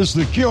Talk is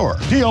the cure.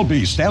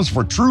 TLB stands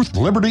for Truth,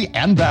 Liberty,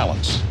 and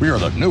Balance. We are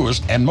the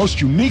newest and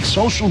most unique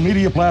social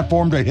media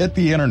platform to hit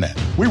the internet.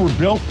 We were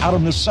built out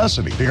of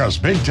necessity because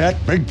Big Tech,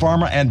 Big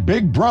Pharma, and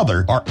Big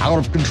Brother are out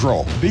of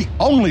control. The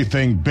only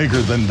thing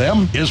bigger than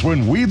them is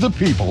when we, the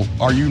people,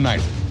 are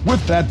united.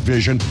 With that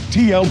vision,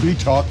 TLB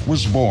Talk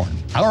was born.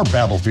 Our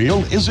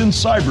battlefield is in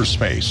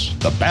cyberspace.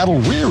 The battle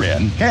we're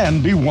in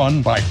can be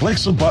won by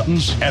clicks of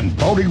buttons and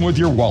voting with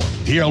your wallet.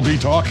 TLB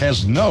Talk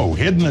has no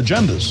hidden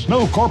agendas,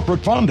 no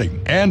corporate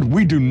funding, and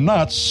we do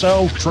not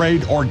sell,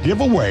 trade, or give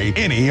away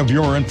any of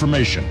your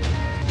information.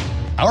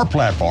 Our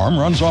platform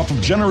runs off of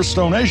generous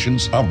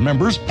donations of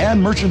members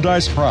and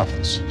merchandise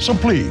profits. So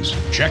please,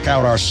 check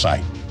out our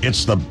site.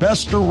 It's the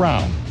best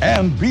around.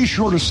 And be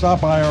sure to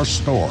stop by our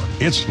store.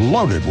 It's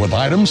loaded with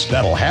items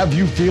that'll have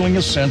you feeling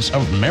a sense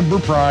of member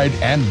pride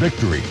and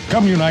victory.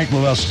 Come unite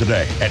with us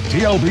today at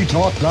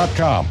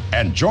tlbtalk.com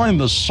and join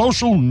the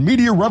social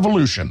media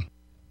revolution.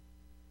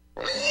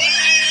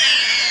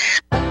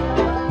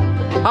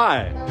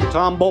 Hi,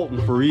 Tom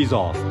Bolton for Ease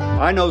Off.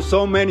 I know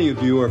so many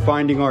of you are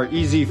finding our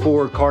Easy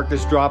 4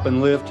 carcass drop and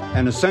lift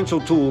an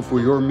essential tool for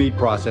your meat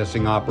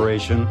processing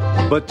operation.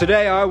 But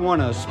today I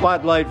want to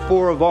spotlight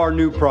 4 of our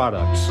new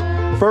products.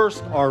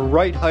 First, our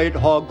right height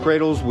hog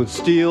cradles with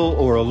steel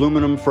or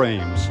aluminum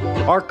frames.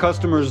 Our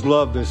customers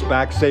love this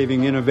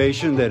back-saving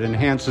innovation that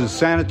enhances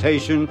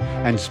sanitation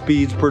and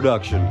speeds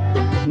production.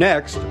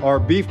 Next, our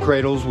beef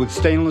cradles with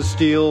stainless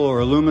steel or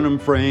aluminum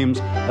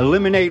frames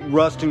eliminate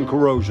rust and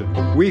corrosion.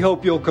 We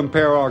hope you'll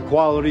compare our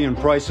quality and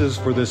prices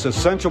for this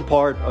essential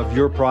part of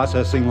your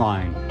processing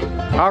line.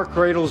 Our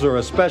cradles are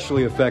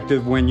especially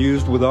effective when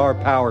used with our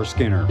power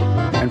skinner.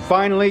 And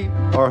finally,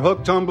 our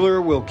hook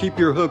tumbler will keep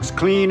your hooks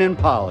clean and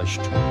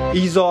polished.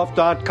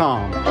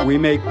 EaseOff.com. We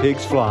make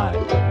pigs fly.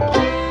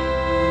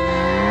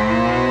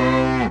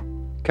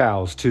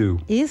 Cows, too.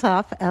 Ease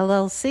Off,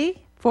 LLC,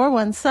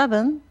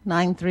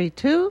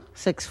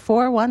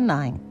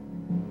 417-932-6419.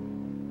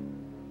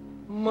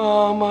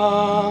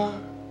 Mama,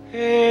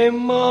 hey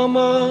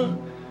mama,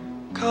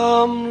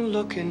 come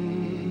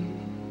looking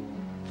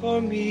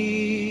for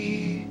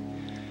me.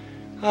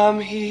 I'm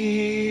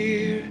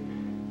here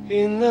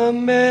in the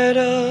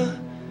meadow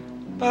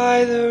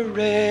by the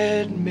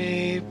red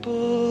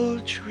maple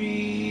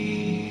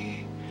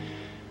tree.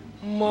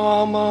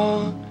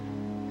 Mama,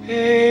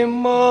 hey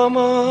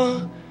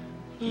mama,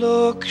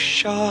 look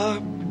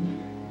sharp,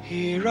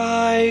 here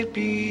I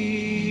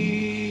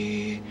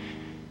be.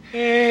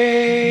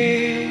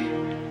 Hey,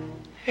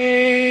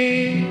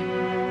 hey,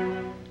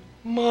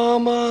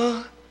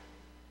 mama,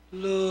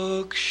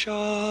 look sharp.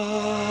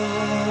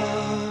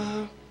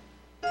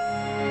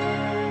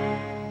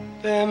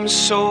 Them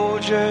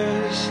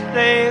soldiers,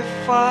 they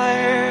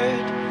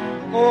fired,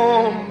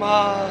 oh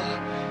ma,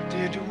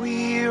 did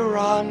we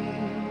run.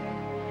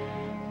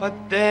 But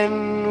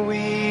then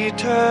we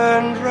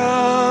turned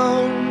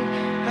round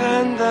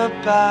and the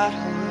battle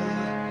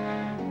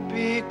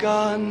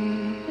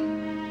begun.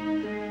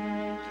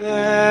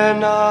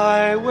 Then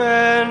I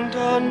went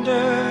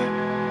under,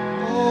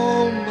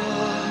 oh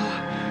ma,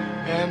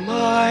 am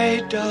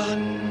I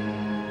done?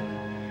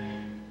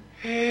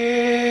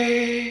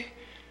 Hey,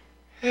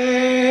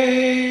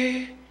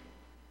 hey,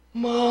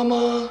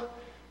 mama,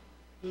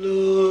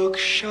 look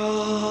sharp.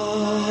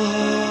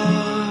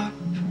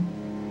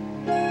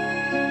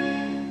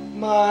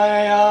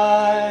 My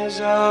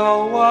eyes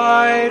are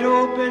wide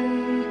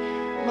open,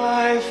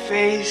 my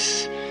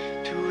face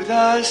to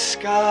the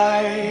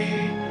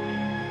sky.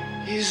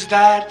 Is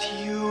that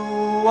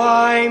you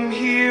I'm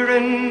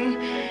hearing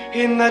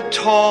in the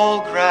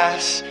tall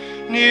grass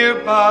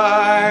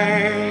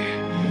nearby?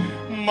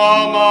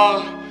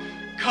 Mama,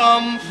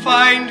 come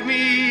find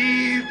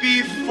me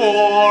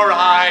before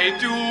I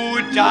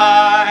do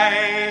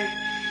die.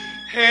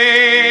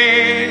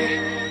 Hey,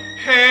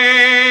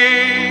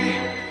 hey,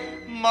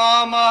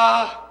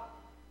 mama,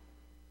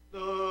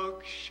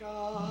 look sharp.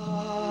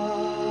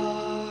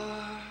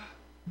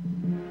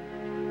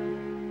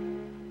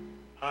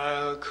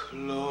 I'll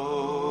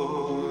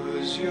close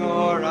Close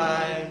your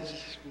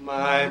eyes,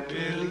 my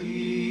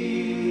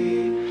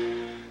Billy,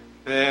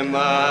 them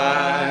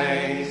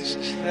eyes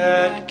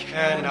that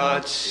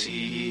cannot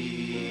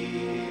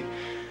see,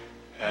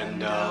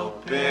 and I'll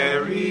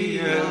bury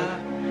you,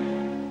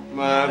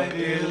 my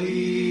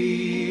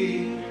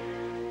Billy,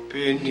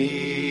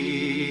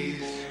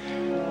 beneath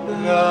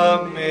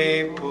the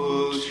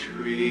maple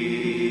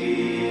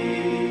tree,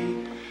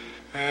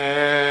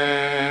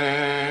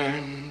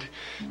 and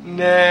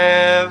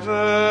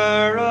never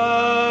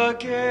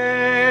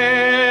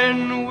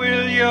again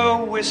will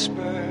you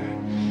whisper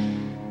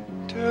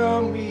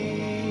to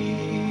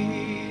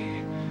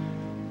me,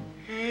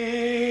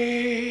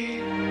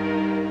 hey,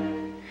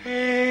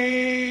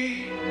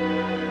 hey,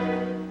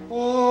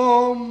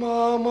 oh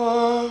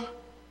mama,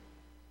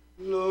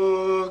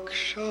 look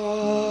sharp.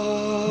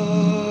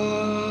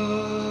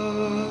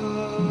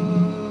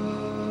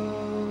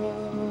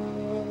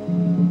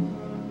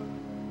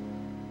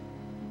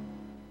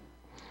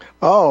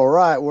 All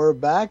right, we're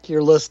back.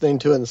 You're listening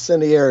to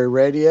Incendiary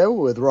Radio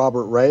with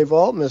Robert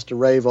Reyvolt. Mr.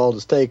 Reyvolt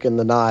has taken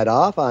the night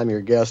off. I'm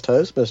your guest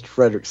host, Mr.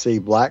 Fredrick C.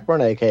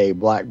 Blackburn, a.k.a.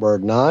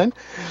 Blackbird 9.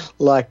 I'd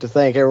like to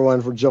thank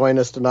everyone for joining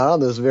us tonight on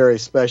this very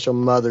special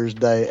Mother's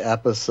Day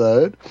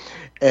episode.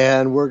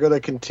 And we're going to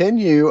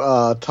continue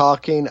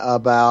talking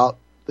about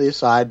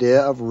this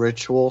idea of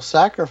ritual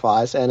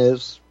sacrifice, and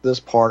is this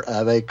part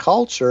of a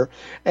culture,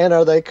 and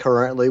are they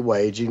currently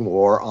waging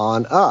war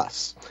on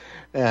us?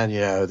 And,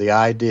 the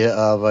idea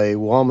of a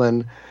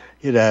woman,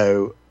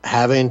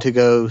 having to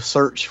go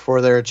search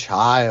for their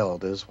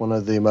child is one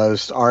of the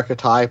most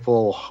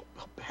archetypal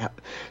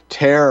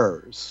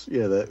terrors.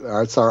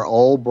 It's our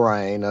old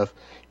brain of,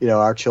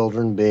 our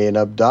children being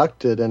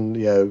abducted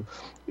and,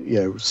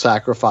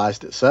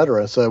 sacrificed,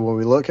 etc. So when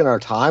we look in our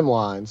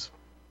timelines,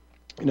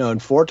 in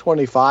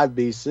 425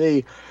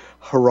 BC,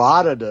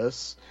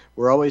 Herodotus,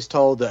 we're always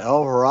told that,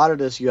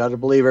 Herodotus, you have to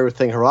believe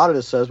everything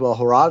Herodotus says. Well,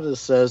 Herodotus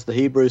says the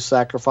Hebrews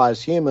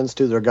sacrificed humans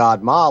to their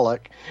god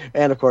Moloch.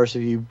 And, of course,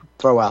 if you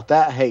throw out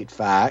that hate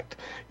fact,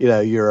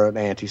 you're an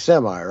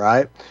anti-Semite,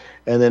 right?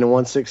 And then in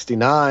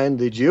 169,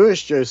 the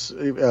Jewish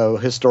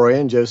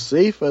historian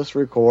Josephus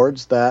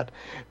records that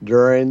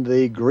during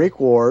the Greek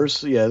wars,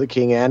 the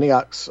king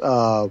Antiochus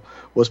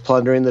was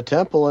plundering the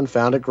temple and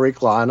found a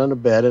Greek lying on a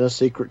bed in a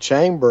secret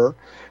chamber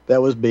that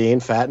was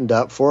being fattened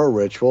up for a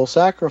ritual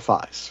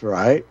sacrifice,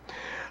 right?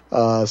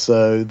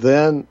 So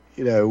then,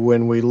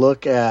 when we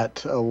look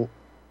at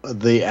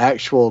the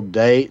actual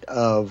date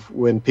of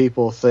when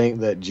people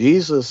think that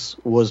Jesus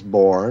was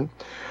born,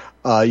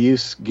 you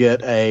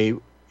get a,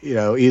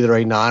 either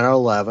a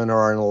 9/11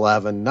 or an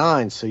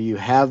 11/9. So you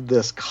have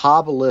this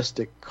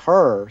Kabbalistic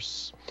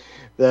curse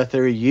that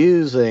they're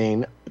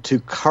using to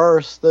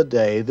curse the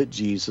day that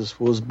Jesus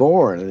was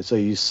born. And so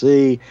you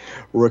see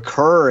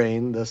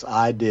recurring this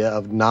idea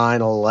of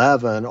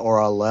 9/11 or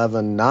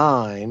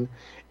 11/9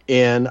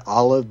 in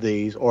all of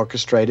these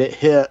orchestrated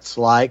hits,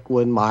 like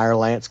when Meyer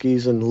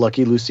Lansky's and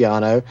Lucky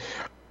Luciano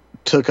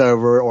took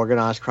over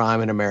organized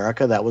crime in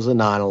America. That was a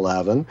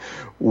 9/11.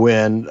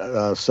 When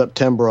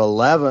September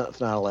 11th,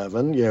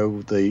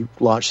 9/11, they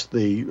launched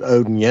the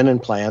Odin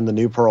Yenin plan, the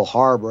new Pearl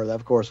Harbor. That,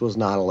 of course, was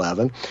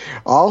 9/11.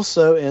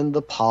 Also in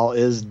the Paul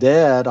is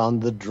Dead on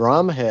the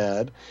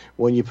drumhead,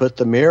 when you put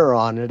the mirror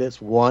on it,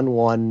 it's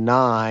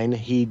 119,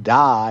 he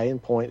die,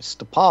 and points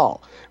to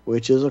Paul,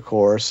 which is, of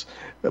course,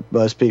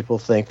 most people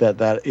think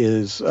that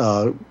is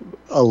the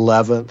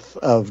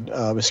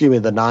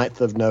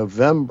 9th of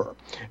November.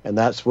 And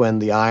that's when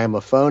the I Am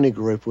a Phony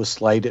group was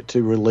slated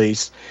to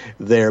release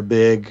their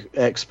big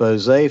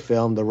expose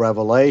film, The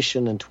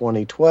Revelation, in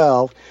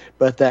 2012,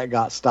 but that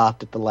got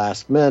stopped at the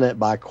last minute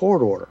by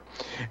court order.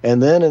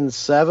 And then in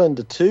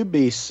 7-2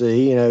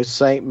 BC,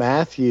 St.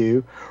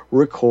 Matthew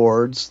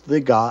records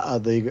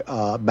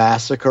the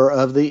massacre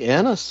of the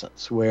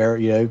innocents,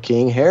 where,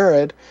 King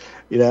Herod,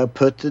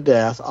 put to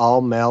death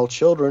all male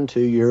children 2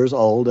 years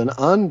old and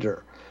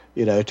under,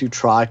 to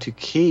try to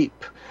keep,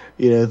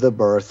 the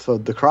birth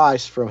of the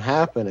Christ from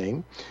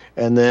happening.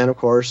 And then, of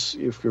course,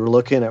 if you're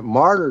looking at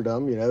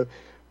martyrdom,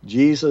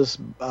 Jesus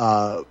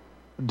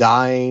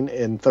dying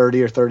in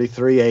 30 or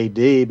 33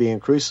 AD, being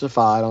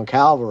crucified on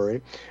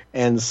Calvary,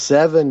 and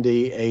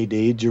 70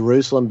 AD,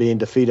 Jerusalem being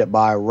defeated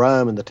by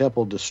Rome and the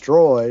temple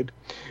destroyed.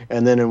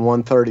 And then in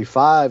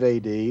 135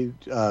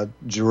 AD,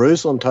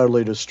 Jerusalem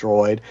totally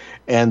destroyed,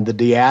 and the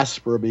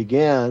diaspora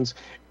begins.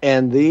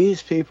 And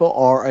these people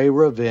are a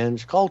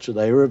revenge culture.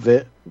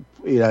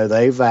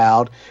 They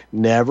vowed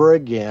never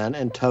again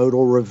and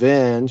total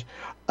revenge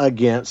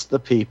against the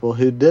people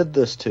who did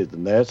this to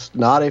them. That's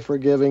not a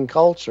forgiving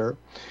culture.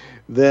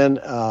 Then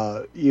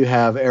you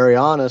have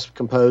Arianus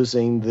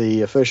composing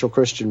the official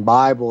Christian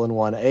Bible in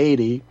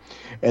 180.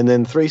 And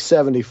then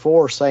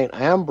 374, St.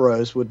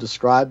 Ambrose would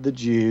describe the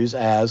Jews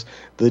as,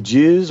 the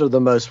Jews are the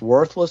most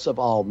worthless of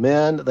all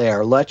men. They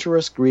are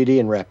lecherous, greedy,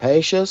 and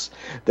rapacious.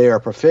 They are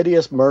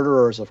perfidious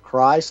murderers of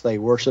Christ. They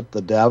worship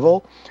the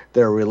devil.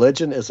 Their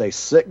religion is a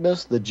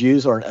sickness. The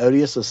Jews are an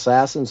odious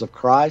assassins of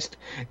Christ.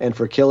 And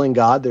for killing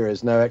God, there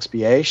is no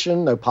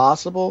expiation, no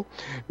possible,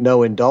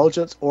 no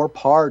indulgence or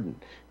pardon.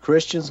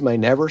 Christians may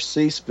never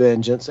cease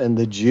vengeance, and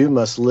the Jew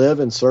must live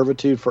in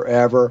servitude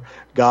forever.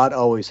 God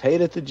always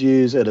hated the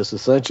Jews. It is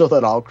essential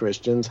that all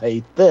Christians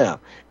hate them.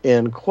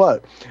 End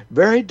quote.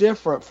 Very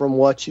different from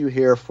what you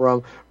hear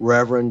from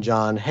Reverend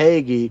John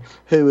Hagee,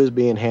 who is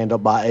being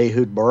handled by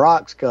Ehud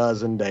Barak's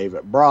cousin,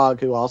 David Bragg,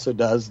 who also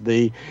does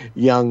the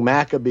young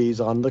Maccabees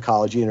on the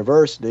college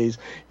universities,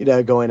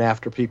 going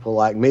after people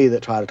like me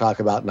that try to talk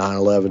about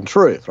 9/11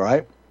 truth,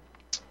 right?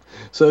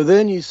 So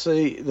then you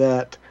see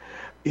that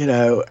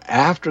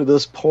after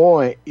this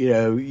point,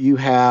 you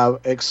have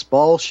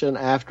expulsion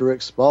after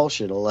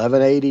expulsion.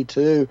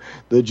 1182,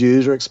 the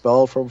Jews are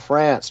expelled from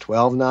France.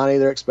 1290,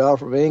 they're expelled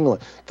from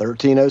England.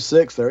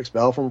 1306, they're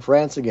expelled from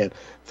France again.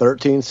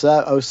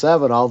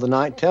 1307, all the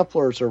Knight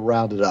Templars are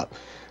rounded up.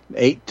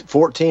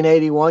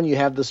 1481, you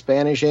have the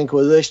Spanish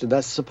Inquisition.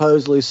 That's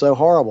supposedly so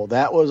horrible.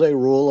 That was a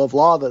rule of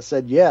law that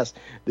said, yes,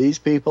 these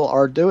people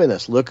are doing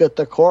this. Look at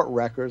the court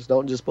records.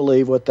 Don't just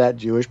believe what that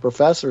Jewish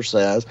professor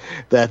says,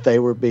 that they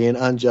were being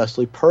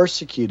unjustly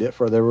persecuted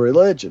for their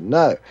religion.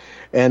 No.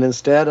 And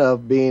instead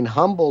of being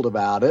humbled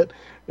about it,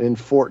 in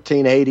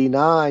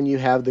 1489, you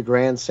have the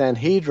Grand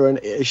Sanhedrin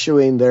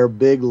issuing their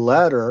big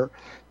letter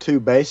to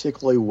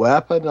basically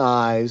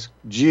weaponize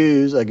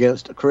Jews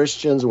against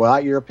Christians,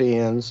 white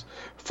Europeans,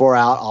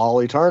 throughout all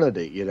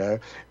eternity,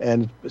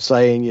 and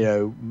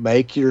saying,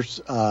 make your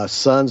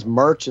sons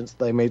merchants,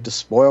 they may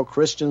despoil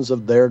Christians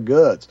of their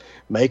goods.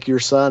 Make your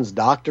sons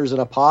doctors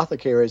and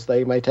apothecaries,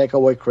 they may take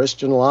away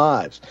Christian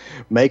lives.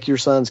 Make your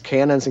sons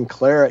canons and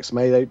clerics,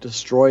 may they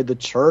destroy the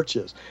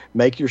churches.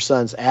 Make your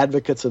sons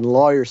advocates and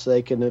lawyers so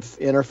they can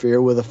interfere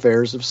with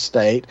affairs of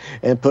state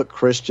and put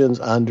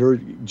Christians under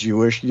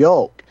Jewish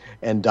yoke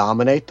and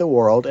dominate the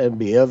world and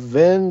be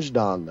avenged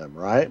on them,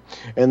 right?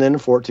 And then in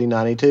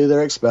 1492,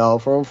 they're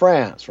expelled from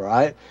France,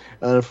 right?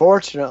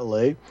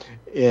 Unfortunately,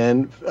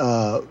 in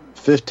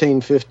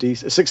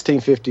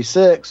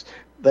 1656,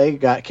 they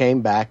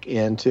came back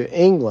into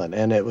England,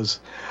 and it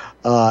was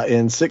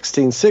in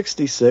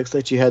 1666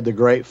 that you had the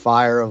Great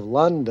Fire of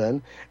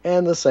London,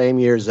 and the same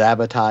year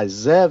Zabbatai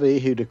Zevi,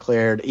 who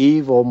declared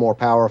evil more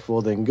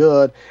powerful than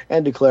good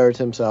and declared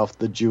himself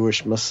the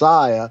Jewish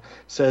Messiah,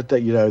 said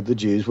that, the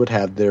Jews would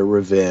have their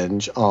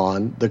revenge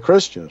on the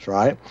Christians,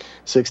 right?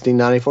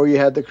 1694, you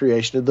had the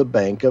creation of the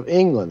Bank of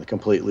England,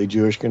 completely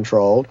Jewish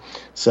controlled.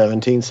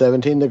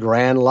 1717, the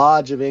Grand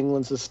Lodge of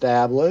England's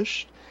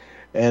established.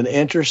 And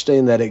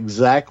interesting that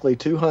exactly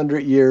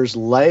 200 years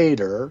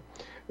later,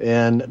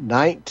 in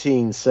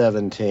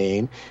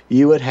 1917,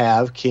 you would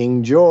have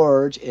King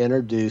George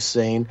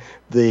introducing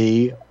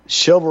the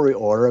Chivalry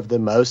Order of the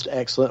Most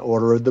Excellent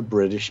Order of the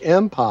British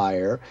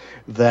Empire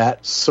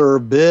that Sir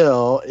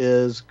Bill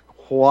is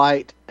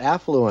quite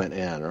affluent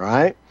in,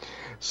 right?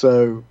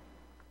 So,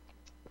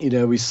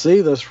 we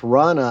see this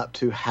run up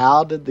to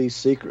how did these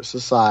secret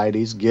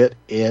societies get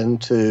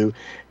into,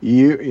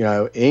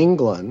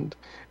 England.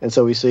 And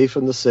so we see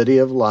from the city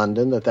of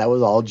London that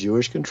was all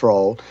Jewish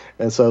controlled.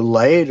 And so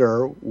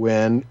later,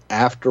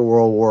 after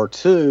World War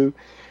II,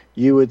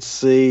 you would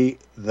see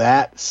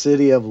that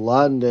city of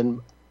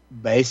London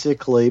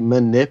basically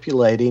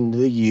manipulating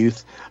the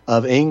youth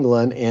of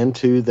England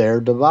into their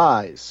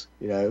demise,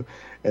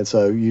 And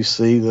so you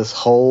see this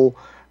whole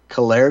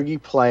Kalergi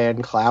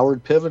plan,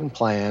 Cloward Piven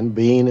plan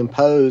being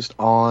imposed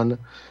on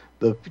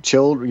the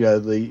children,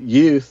 the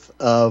youth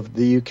of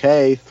the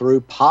UK through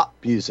pop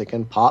music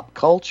and pop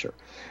culture.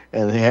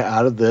 And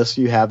out of this,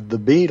 you have the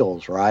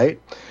Beatles, right?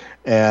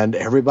 And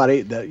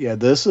everybody,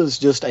 this is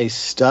just a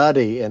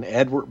study in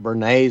Edward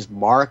Bernay's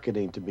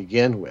marketing to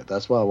begin with.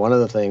 That's why one of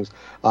the things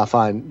I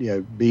find,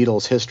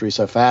 Beatles history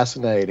so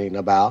fascinating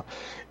about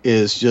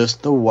is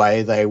just the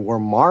way they were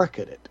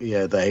marketed.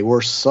 They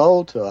were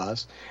sold to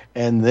us.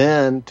 And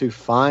then to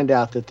find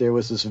out that there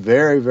was this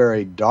very,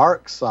 very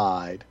dark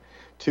side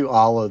to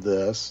all of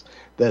this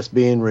that's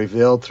being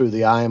revealed through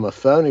the I Am a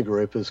Phony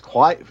group is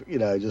quite,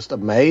 just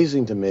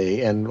amazing to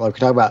me. And like we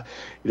talk about,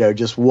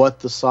 just what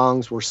the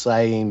songs were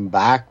saying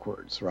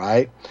backwards,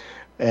 right?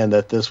 And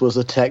that this was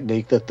a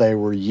technique that they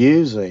were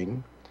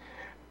using.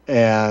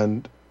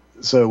 And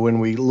so when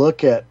we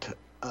look at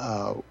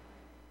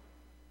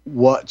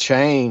what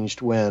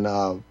changed when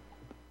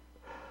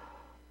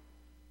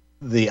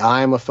the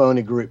I Am a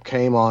Phony group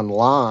came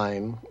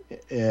online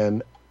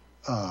in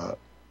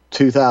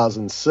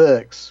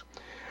 2006,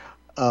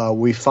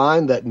 we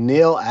find that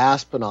Neil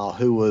Aspinall,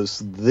 who was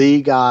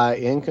the guy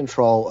in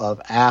control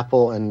of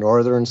Apple and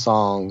Northern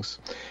Songs,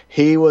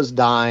 he was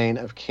dying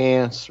of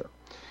cancer.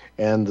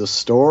 And the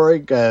story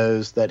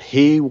goes that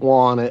he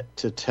wanted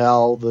to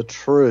tell the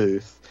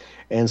truth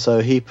And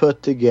so he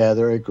put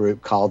together a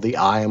group called the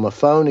I Am a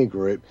Phony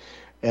group.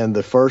 And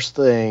the first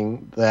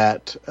thing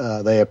that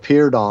they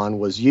appeared on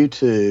was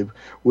YouTube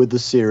with the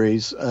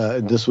series.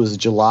 This was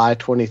July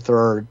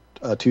 23rd,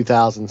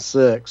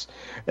 2006,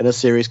 in a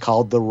series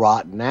called the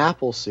Rotten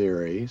Apple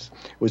series,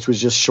 which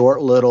was just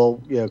short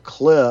little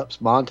clips,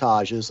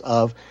 montages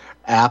of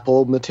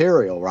Apple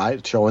material,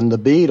 right? Showing the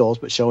Beatles,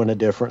 but showing a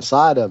different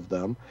side of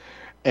them.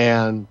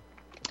 And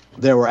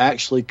there were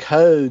actually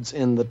codes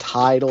in the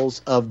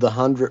titles of the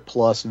 100+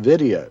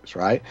 videos,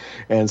 right?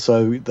 And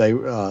so they,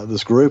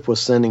 this group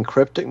was sending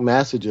cryptic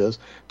messages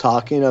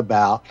talking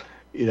about,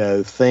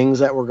 things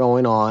that were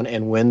going on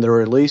and when the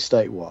release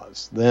date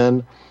was.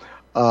 Then,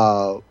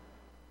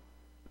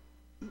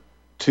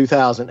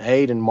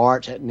 2008 in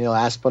March, Neil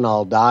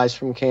Aspinall dies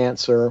from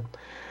cancer,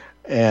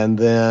 and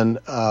then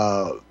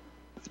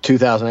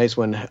 2008 is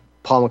when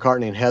Paul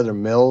McCartney and Heather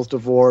Mills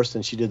divorced,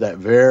 and she did that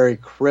very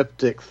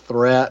cryptic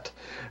threat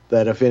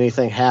that if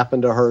anything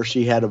happened to her,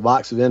 she had a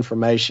box of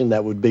information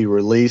that would be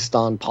released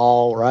on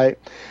Paul, right?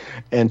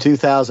 In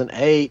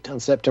 2008,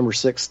 on September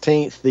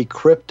 16th, the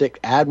cryptic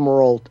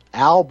Admiral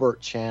Albert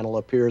channel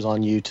appears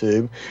on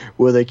YouTube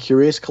with a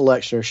curious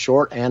collection of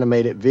short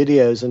animated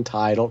videos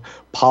entitled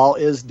Paul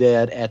is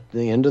Dead at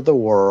the End of the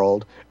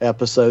World,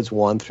 episodes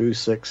 1 through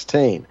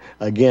 16.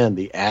 Again,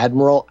 the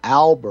Admiral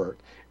Albert.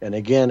 And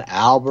again,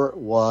 Albert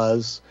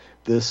was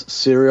this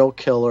serial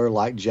killer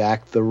like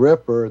Jack the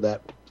Ripper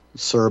that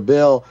Sir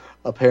Bill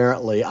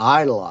apparently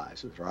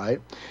idolizes,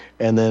 right?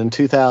 And then in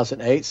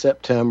 2008,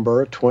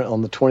 September,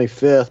 on the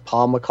 25th,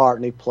 Paul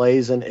McCartney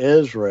plays in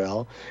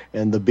Israel,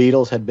 and the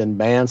Beatles had been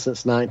banned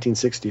since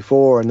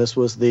 1964, and this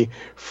was the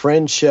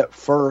Friendship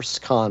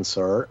First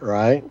concert,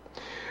 right?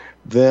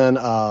 Then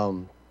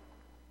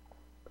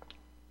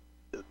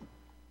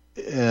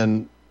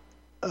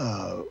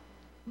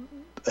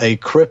a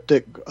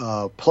cryptic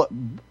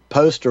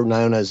poster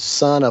known as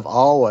Son of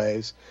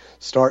Always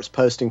starts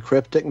posting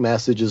cryptic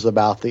messages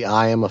about the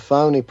I Am a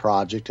Phony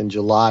project in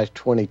July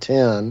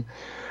 2010.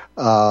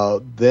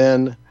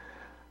 Then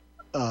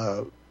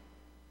the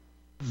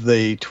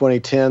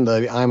 2010,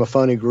 the I Am a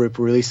Phony group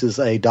releases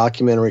a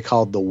documentary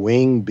called The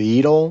Wing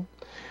Beatle.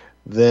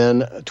 Then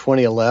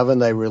 2011,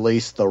 they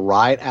released the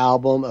Right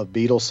album of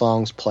Beatles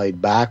songs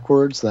played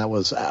backwards. That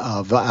was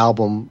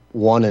album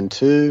 1 and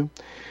 2.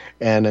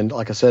 And then,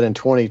 like I said, in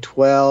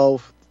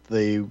 2012,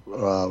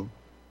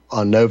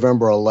 on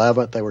November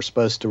 11th, they were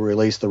supposed to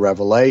release the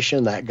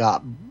Revelation. That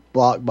got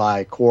blocked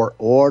by court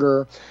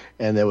order,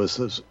 and there was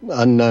this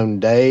unknown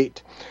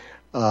date.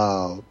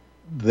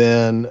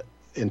 Then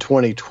in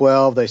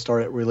 2012, they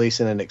started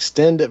releasing an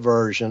extended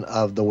version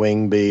of the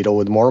Wing Beetle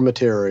with more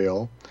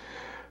material.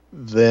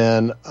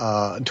 Then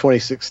in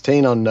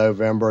 2016, on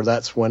November,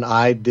 that's when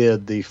I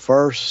did the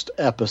first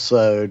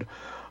episode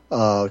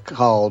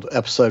called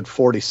episode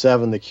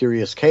 47, The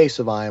Curious Case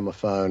of I Am a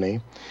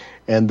Phony.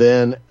 And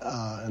then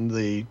on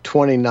the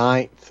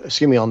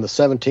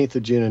 17th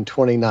of June in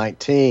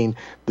 2019,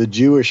 the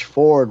Jewish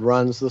Ford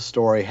runs the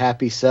story,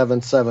 Happy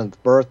 77th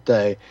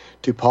Birthday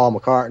to Paul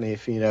McCartney.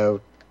 If you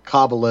know,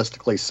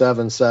 Kabbalistically,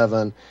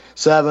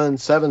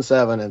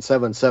 777 and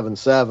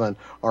 777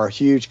 are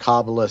huge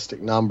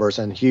Kabbalistic numbers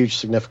and huge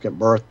significant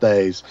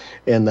birthdays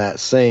in that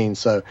scene.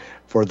 So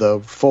for the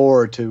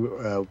Ford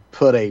to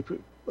put a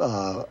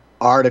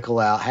article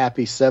out,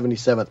 Happy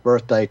 77th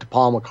Birthday to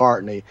Paul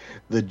McCartney,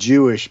 the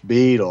Jewish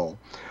Beatle,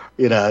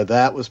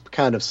 that was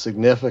kind of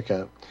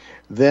significant.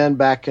 Then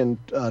back in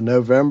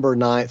November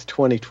 9th,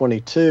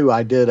 2022,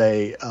 I did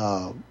a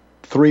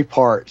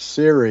 3-part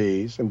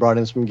series and brought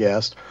in some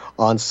guests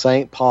on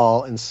St.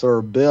 Paul and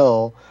Sir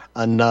Bill,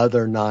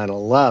 Another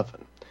 9/11.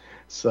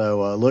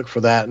 So look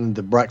for that in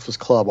the Breakfast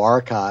Club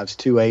archives,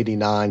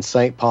 289,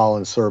 St. Paul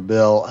and Sir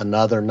Bill,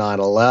 Another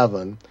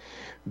 9/11.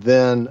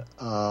 Then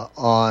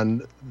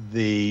on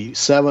the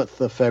 7th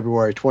of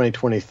February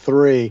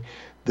 2023,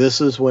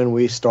 this is when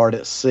we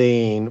started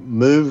seeing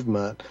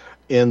movement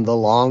in the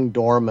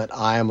long-dormant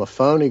I Am a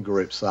Phony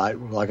group site.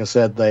 Like I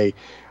said, they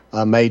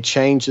made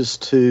changes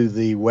to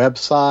the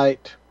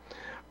website,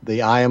 the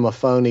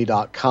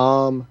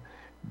IamAphony.com.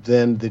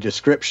 Then the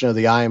description of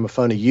the I Am a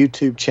Phony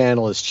YouTube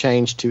channel is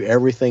changed to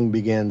Everything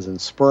Begins in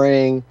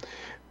Spring.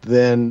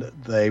 Then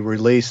they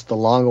released the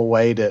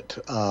long-awaited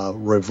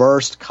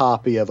reversed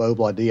copy of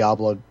Obla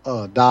Diablo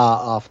Da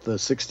off the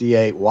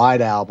 68 White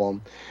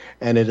Album,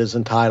 and it is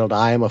entitled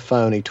I Am a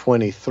Phony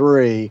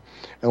 23.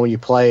 And when you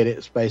play it,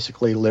 it's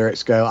basically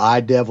lyrics go,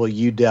 I devil,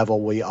 you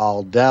devil, we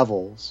all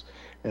devils.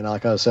 And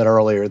like I said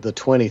earlier, the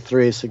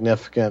 23 is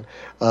significant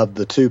of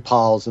the 2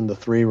 Pauls and the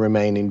 3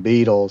 remaining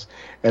Beatles.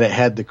 And it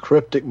had the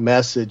cryptic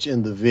message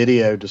in the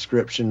video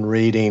description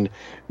reading,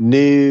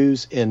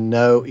 News in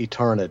No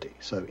Eternity.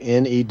 So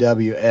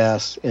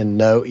News in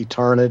No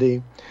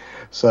Eternity.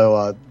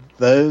 So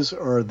those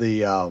are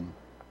the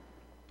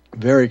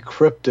very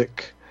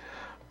cryptic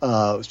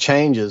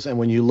changes. And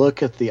when you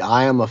look at the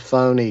I Am a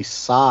Phony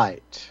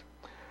site,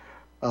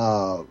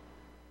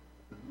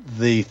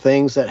 the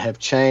things that have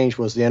changed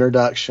was the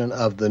introduction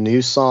of the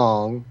new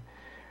song.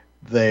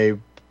 They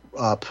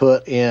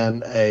put in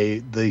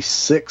the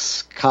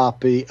 6th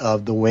copy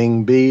of The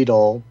Winged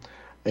Beetle,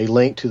 a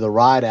link to the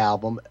Ride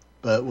album.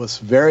 But what's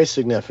very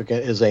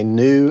significant is a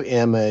new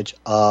image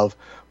of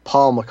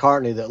Paul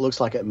McCartney that looks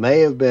like it may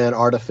have been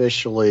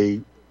artificial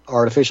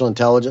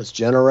intelligence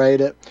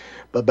generated,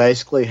 but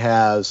basically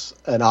has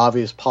an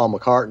obvious Paul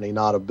McCartney,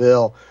 not a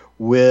Bill,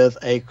 with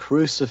a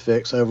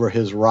crucifix over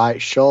his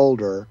right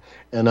shoulder,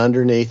 and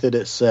underneath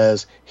it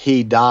says,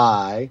 "He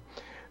die."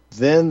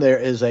 Then there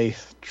is a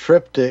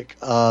triptych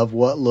of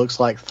what looks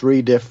like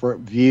 3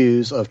 different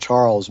views of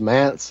Charles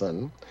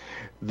Manson.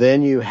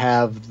 Then you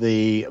have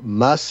the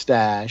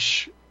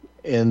mustache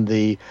in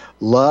the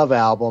Love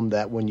album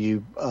that when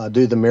you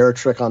do the mirror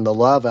trick on the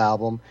Love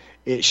album,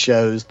 it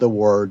shows the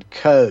word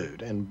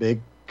code. And big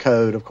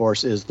code, of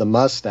course, is the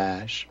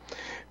mustache.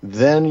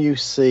 Then you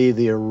see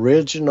the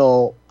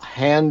original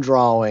hand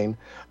drawing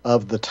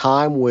of the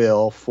time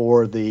wheel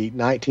for the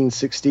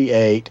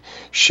 1968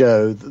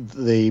 show,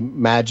 The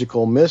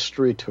Magical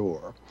Mystery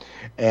Tour.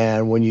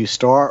 And when you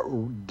start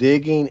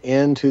digging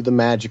into the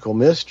Magical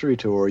Mystery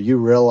Tour, you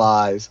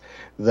realize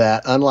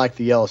that unlike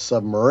the Yellow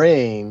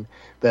Submarine,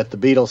 that the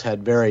Beatles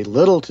had very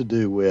little to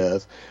do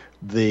with,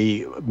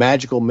 the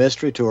Magical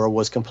Mystery Tour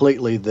was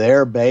completely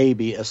their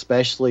baby,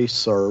 especially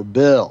Sir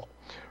Bill.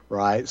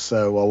 Right,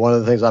 so one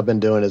of the things I've been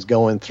doing is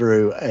going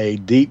through a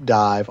deep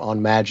dive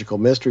on Magical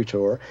Mystery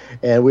Tour,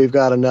 and we've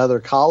got another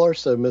caller.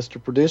 So,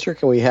 Mr. Producer,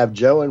 can we have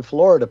Joe in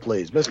Florida,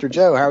 please? Mr.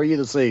 Joe, how are you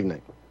this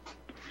evening?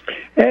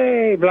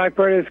 Hey,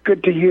 Blackburn, it's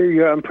good to hear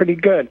you. I'm pretty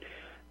good.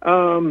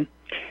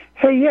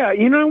 Hey, yeah,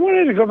 I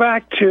wanted to go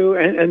back to,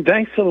 and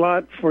thanks a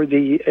lot for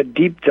the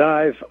deep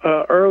dive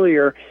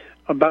earlier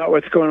about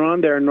what's going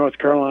on there in North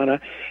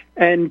Carolina,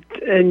 and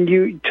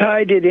you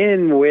tied it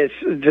in with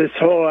this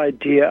whole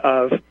idea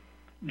of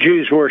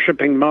Jews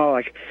worshiping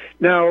Moloch.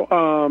 Now,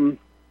 when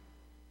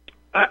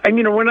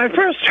I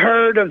first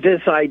heard of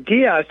this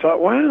idea, I thought,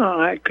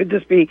 wow, could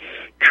this be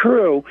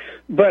true?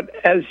 But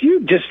as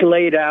you just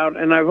laid out,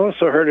 and I've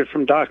also heard it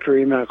from Dr.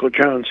 E. Michael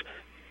Jones,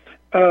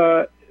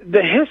 the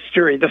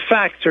history, the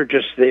facts are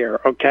just there,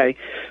 okay?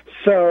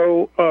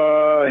 So,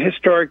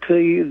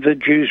 historically, the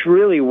Jews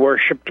really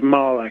worshipped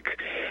Moloch.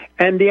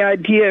 And the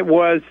idea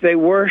was they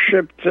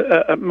worshipped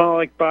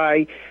Moloch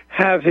by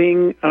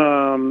having...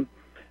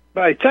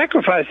 by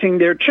sacrificing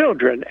their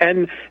children.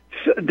 And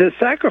the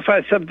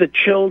sacrifice of the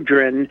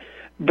children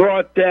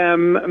brought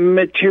them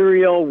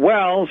material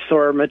wealth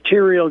or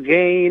material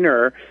gain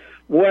or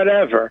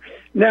whatever.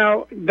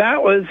 Now,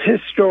 that was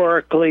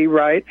historically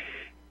right.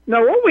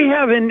 Now, what we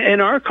have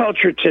in our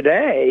culture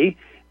today,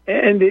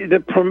 and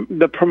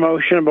the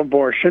promotion of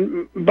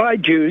abortion by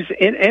Jews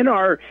in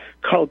our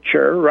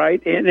culture,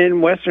 right,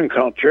 in Western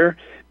culture,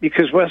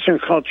 because Western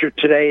culture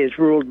today is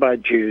ruled by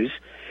Jews,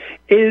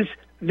 is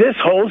this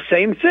whole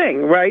same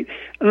thing, right?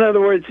 In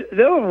other words,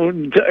 they'll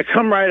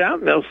come right out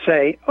and they'll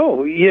say,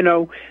 oh,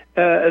 the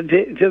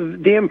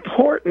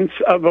importance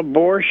of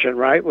abortion,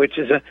 right, which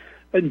is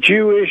a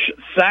Jewish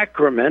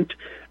sacrament,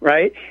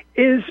 right,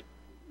 is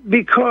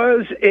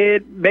because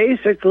it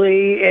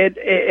basically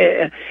it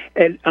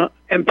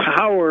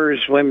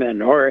empowers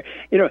women, or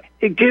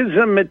it gives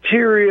them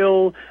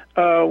material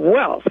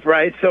wealth,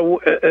 right?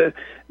 So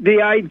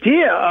the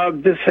idea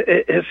of this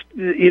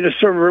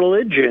sort of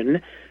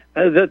religion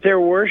that they're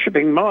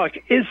worshiping Moloch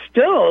is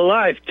still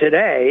alive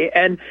today,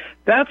 and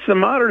that's the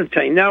modern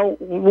thing. Now,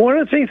 one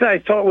of the things I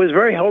thought was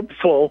very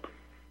hopeful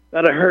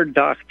that I heard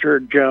Dr.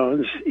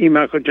 Jones, E.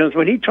 Michael Jones,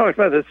 when he talked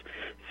about this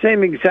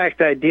same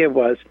exact idea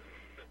was,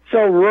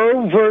 so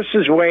Roe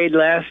versus Wade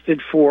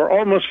lasted for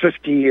almost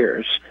 50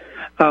 years.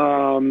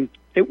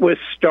 It was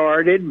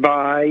started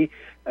by,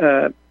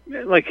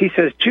 like he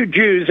says, 2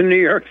 Jews in New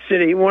York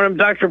City, one of them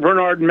Dr.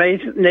 Bernard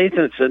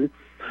Nathanson,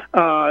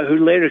 who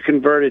later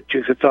converted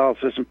to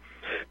Catholicism.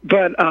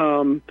 But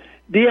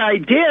the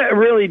idea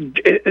really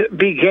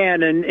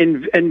began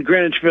in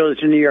Greenwich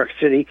Village in New York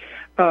City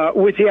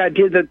with the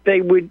idea that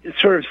they would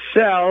sort of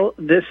sell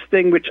this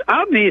thing, which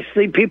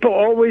obviously people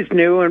always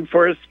knew, and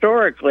for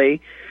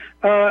historically,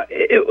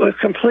 it was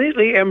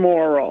completely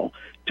immoral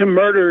to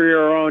murder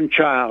your own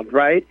child,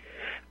 right?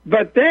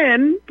 But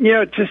then,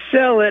 to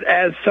sell it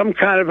as some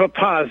kind of a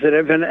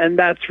positive, and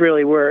that's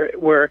really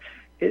where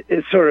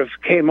it sort of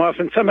came off,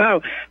 and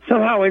somehow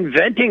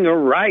inventing a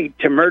right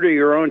to murder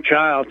your own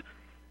child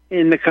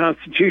in the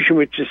Constitution,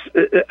 which is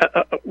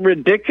a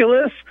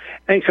ridiculous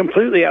and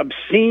completely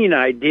obscene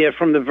idea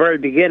from the very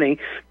beginning,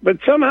 but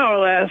somehow it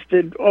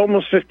lasted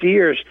almost 50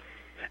 years.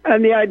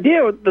 And the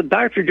idea that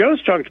Dr.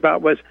 Jones talked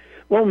about was,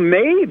 well,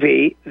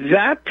 maybe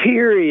that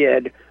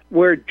period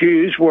where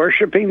Jews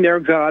worshiping their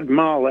god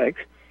Moloch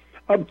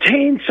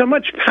obtained so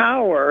much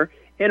power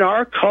in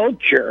our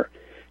culture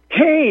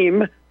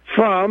came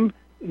from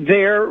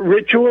their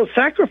ritual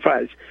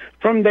sacrifice,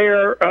 from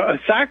their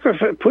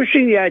sacrifice,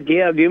 pushing the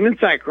idea of human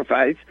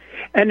sacrifice,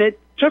 and it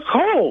took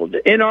hold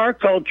in our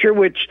culture,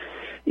 which,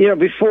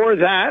 before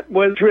that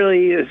was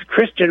really a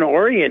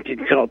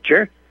Christian-oriented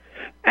culture,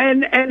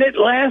 and it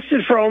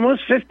lasted for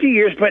almost 50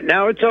 years, but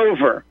now it's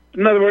over.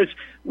 In other words,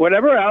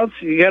 whatever else,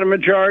 you got a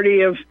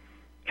majority of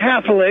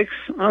Catholics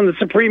on the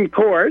Supreme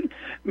Court.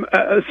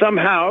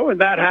 Somehow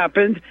that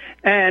happened,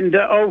 and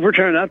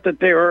overturned that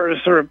they were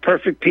sort of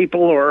perfect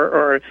people,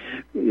 or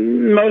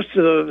most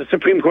of the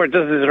Supreme Court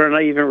justices are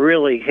not even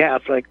really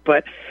Catholic.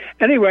 But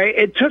anyway,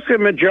 it took a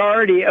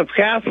majority of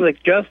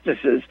Catholic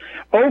justices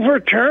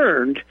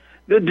overturned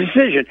the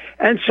decision.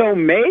 And so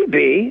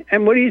maybe,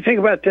 and what do you think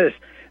about this?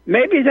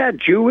 Maybe that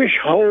Jewish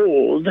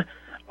hold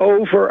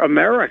over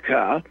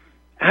America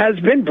has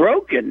been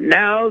broken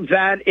now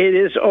that it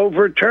is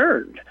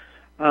overturned.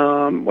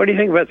 What do you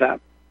think about that?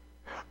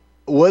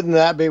 Wouldn't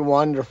that be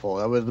wonderful?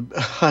 Have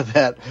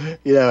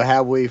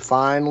we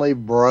finally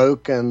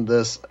broken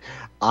this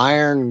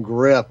iron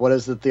grip? What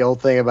is it, the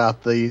old thing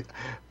about the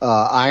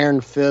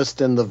iron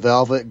fist and the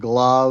velvet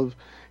glove?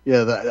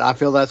 I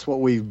feel that's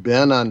what we've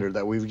been under,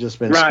 that we've just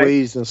been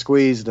squeezed and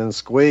squeezed and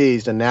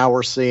squeezed, and now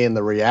we're seeing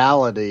the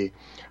reality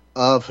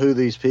of who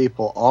these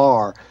people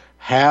are.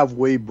 Have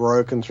we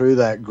broken through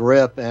that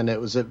grip? And it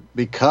was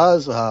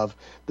because of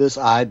this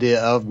idea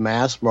of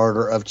mass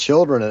murder of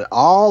children at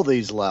all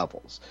these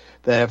levels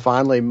that have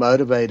finally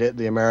motivated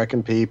the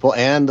American people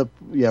and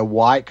the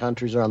white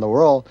countries around the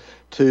world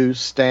to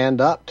stand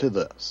up to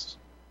this.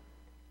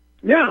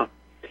 Yeah,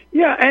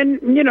 and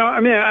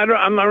I'm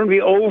not going to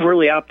be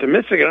overly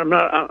optimistic, and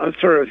I'm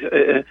sort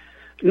of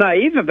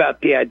naive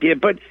about the idea,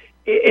 but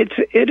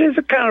it is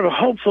a kind of a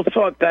hopeful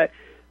thought that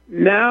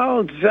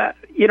now that,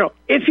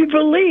 if you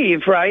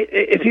believe, right,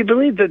 if you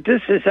believe that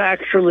this is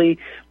actually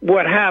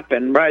what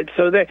happened, right,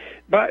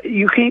 but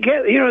you can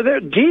get, they're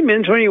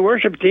demons. When you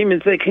worship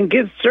demons, they can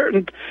give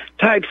certain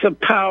types of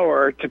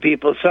power to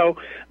people. So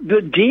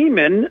the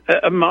demon,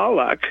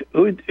 Moloch,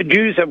 who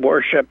Jews have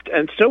worshipped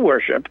and still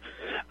worship,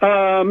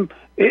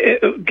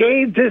 it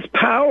gave this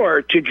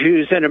power to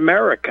Jews in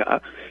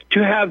America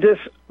to have this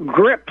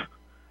grip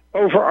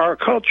over our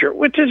culture,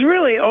 which is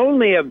really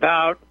only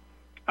about,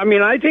 I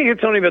think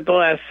it's only about the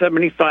last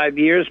 75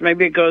 years.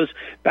 Maybe it goes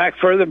back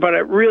further, but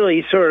it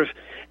really sort of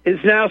is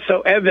now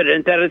so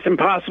evident that it's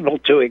impossible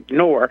to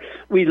ignore.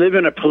 We live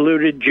in a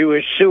polluted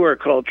Jewish sewer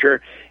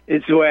culture,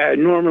 is the way I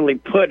normally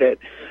put it.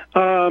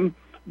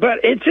 But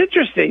it's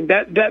interesting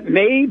that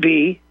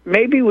maybe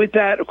with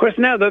that, of course,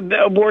 now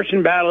the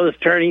abortion battle is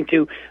turning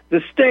to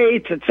the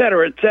states, et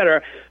cetera, et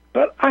cetera.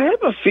 But I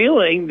have a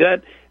feeling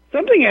that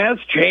something has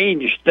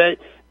changed, that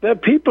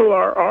people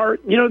are,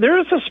 there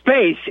is a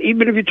space,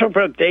 even if you talk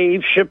about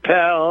Dave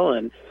Chappelle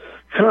and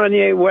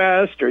Kanye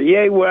West or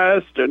Ye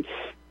West, and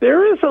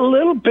there is a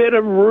little bit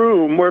of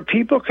room where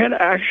people can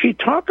actually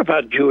talk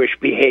about Jewish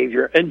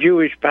behavior and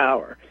Jewish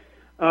power.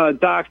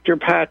 Dr.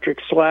 Patrick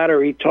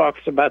Slattery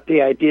talks about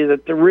the idea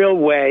that the real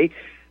way,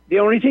 the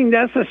only thing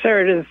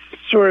necessary to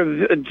sort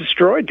of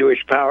destroy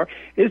Jewish power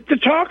is to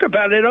talk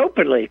about it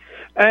openly.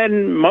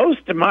 And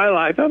most of my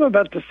life, I'm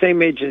about the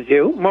same age as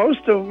you,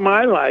 most of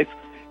my life,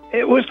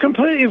 it was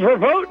completely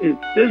verboten.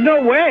 There's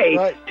no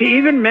way to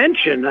even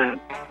mention that.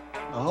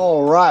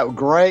 All right.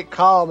 Great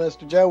call,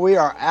 Mr. Joe. We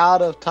are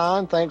out of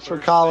time. Thanks for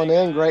calling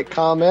in. Great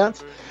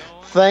comments.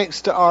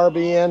 Thanks to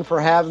RBN for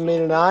having me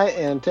tonight,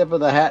 and tip of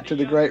the hat to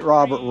the great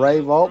Robert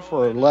Reyvolt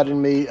for letting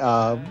me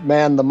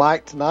man the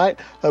mic tonight.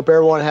 Hope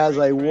everyone has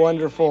a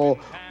wonderful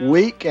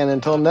week, and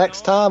until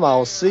next time,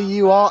 I'll see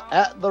you all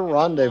at the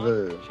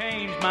rendezvous.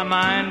 Changed my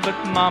mind,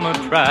 but Mama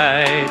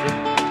tried.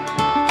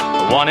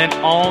 The one and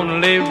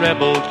only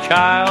rebel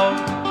child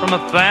from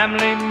a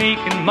family meek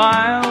and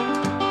mild.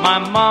 My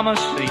mama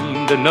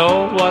seemed to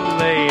know what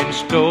lay in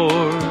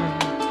store.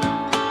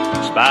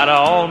 In spite of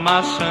all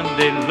my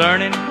Sunday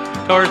learning,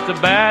 towards the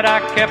bad I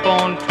kept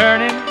on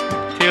turning,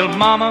 till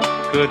Mama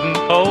couldn't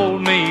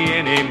hold me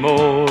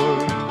anymore.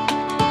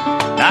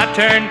 I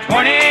turned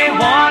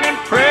 21 in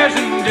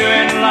prison,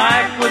 doing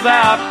life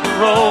without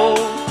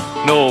parole.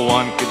 No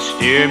one could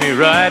steer me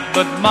right,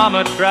 but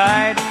Mama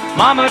tried.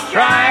 Mama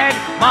tried,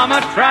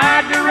 Mama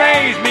tried to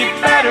raise me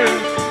better,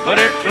 but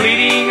her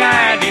pleading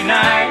I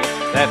denied.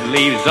 That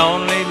leaves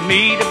only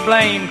me to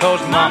blame,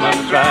 'cause Mama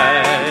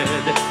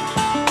tried.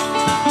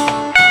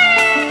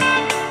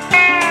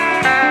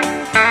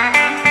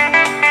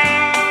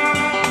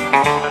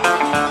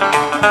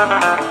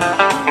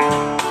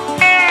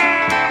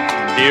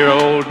 Dear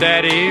old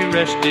Daddy,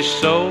 rest his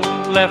soul,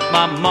 left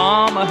my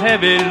mom a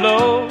heavy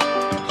load.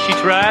 She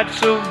tried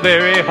so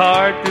very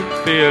hard to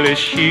fill his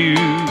shoes,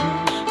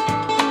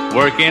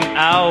 working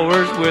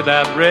hours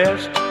without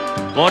rest,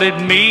 wanted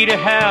me to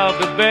have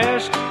the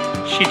best.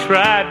 She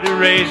tried to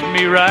raise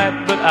me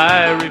right, but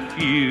I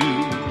refused.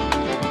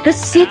 The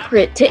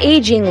secret to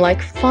aging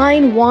like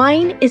fine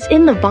wine is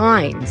in the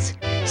vines.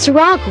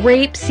 Syrah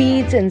grape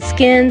seeds and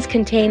skins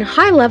contain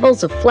high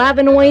levels of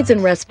flavonoids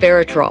and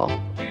resveratrol.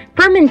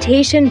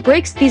 Fermentation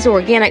breaks these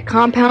organic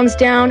compounds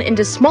down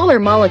into smaller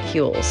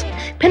molecules,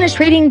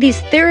 penetrating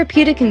these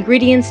therapeutic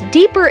ingredients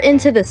deeper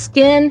into the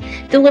skin,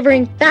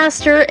 delivering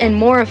faster and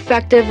more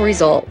effective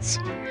results.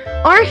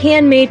 Our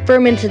handmade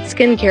fermented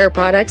skincare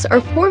products are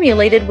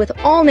formulated with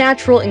all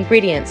natural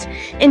ingredients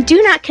and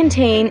do not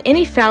contain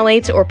any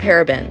phthalates or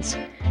parabens.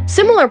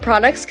 Similar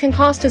products can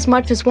cost as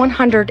much as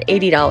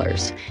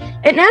 $180.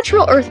 At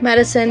Natural Earth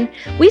Medicine,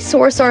 we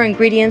source our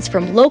ingredients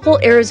from local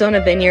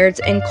Arizona vineyards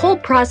and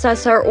cold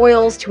process our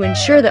oils to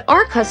ensure that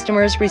our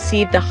customers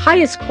receive the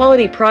highest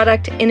quality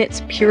product in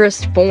its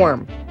purest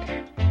form.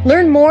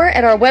 Learn more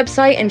at our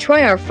website and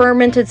try our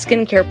fermented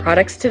skincare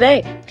products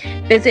today.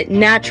 Visit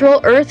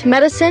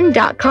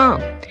naturalearthmedicine.com.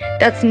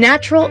 That's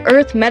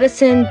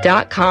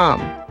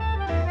naturalearthmedicine.com.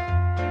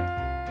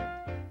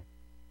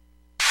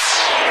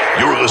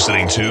 You're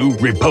listening to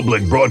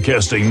Republic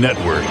Broadcasting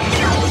Network,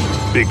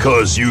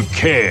 because you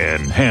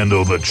can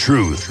handle the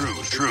truth.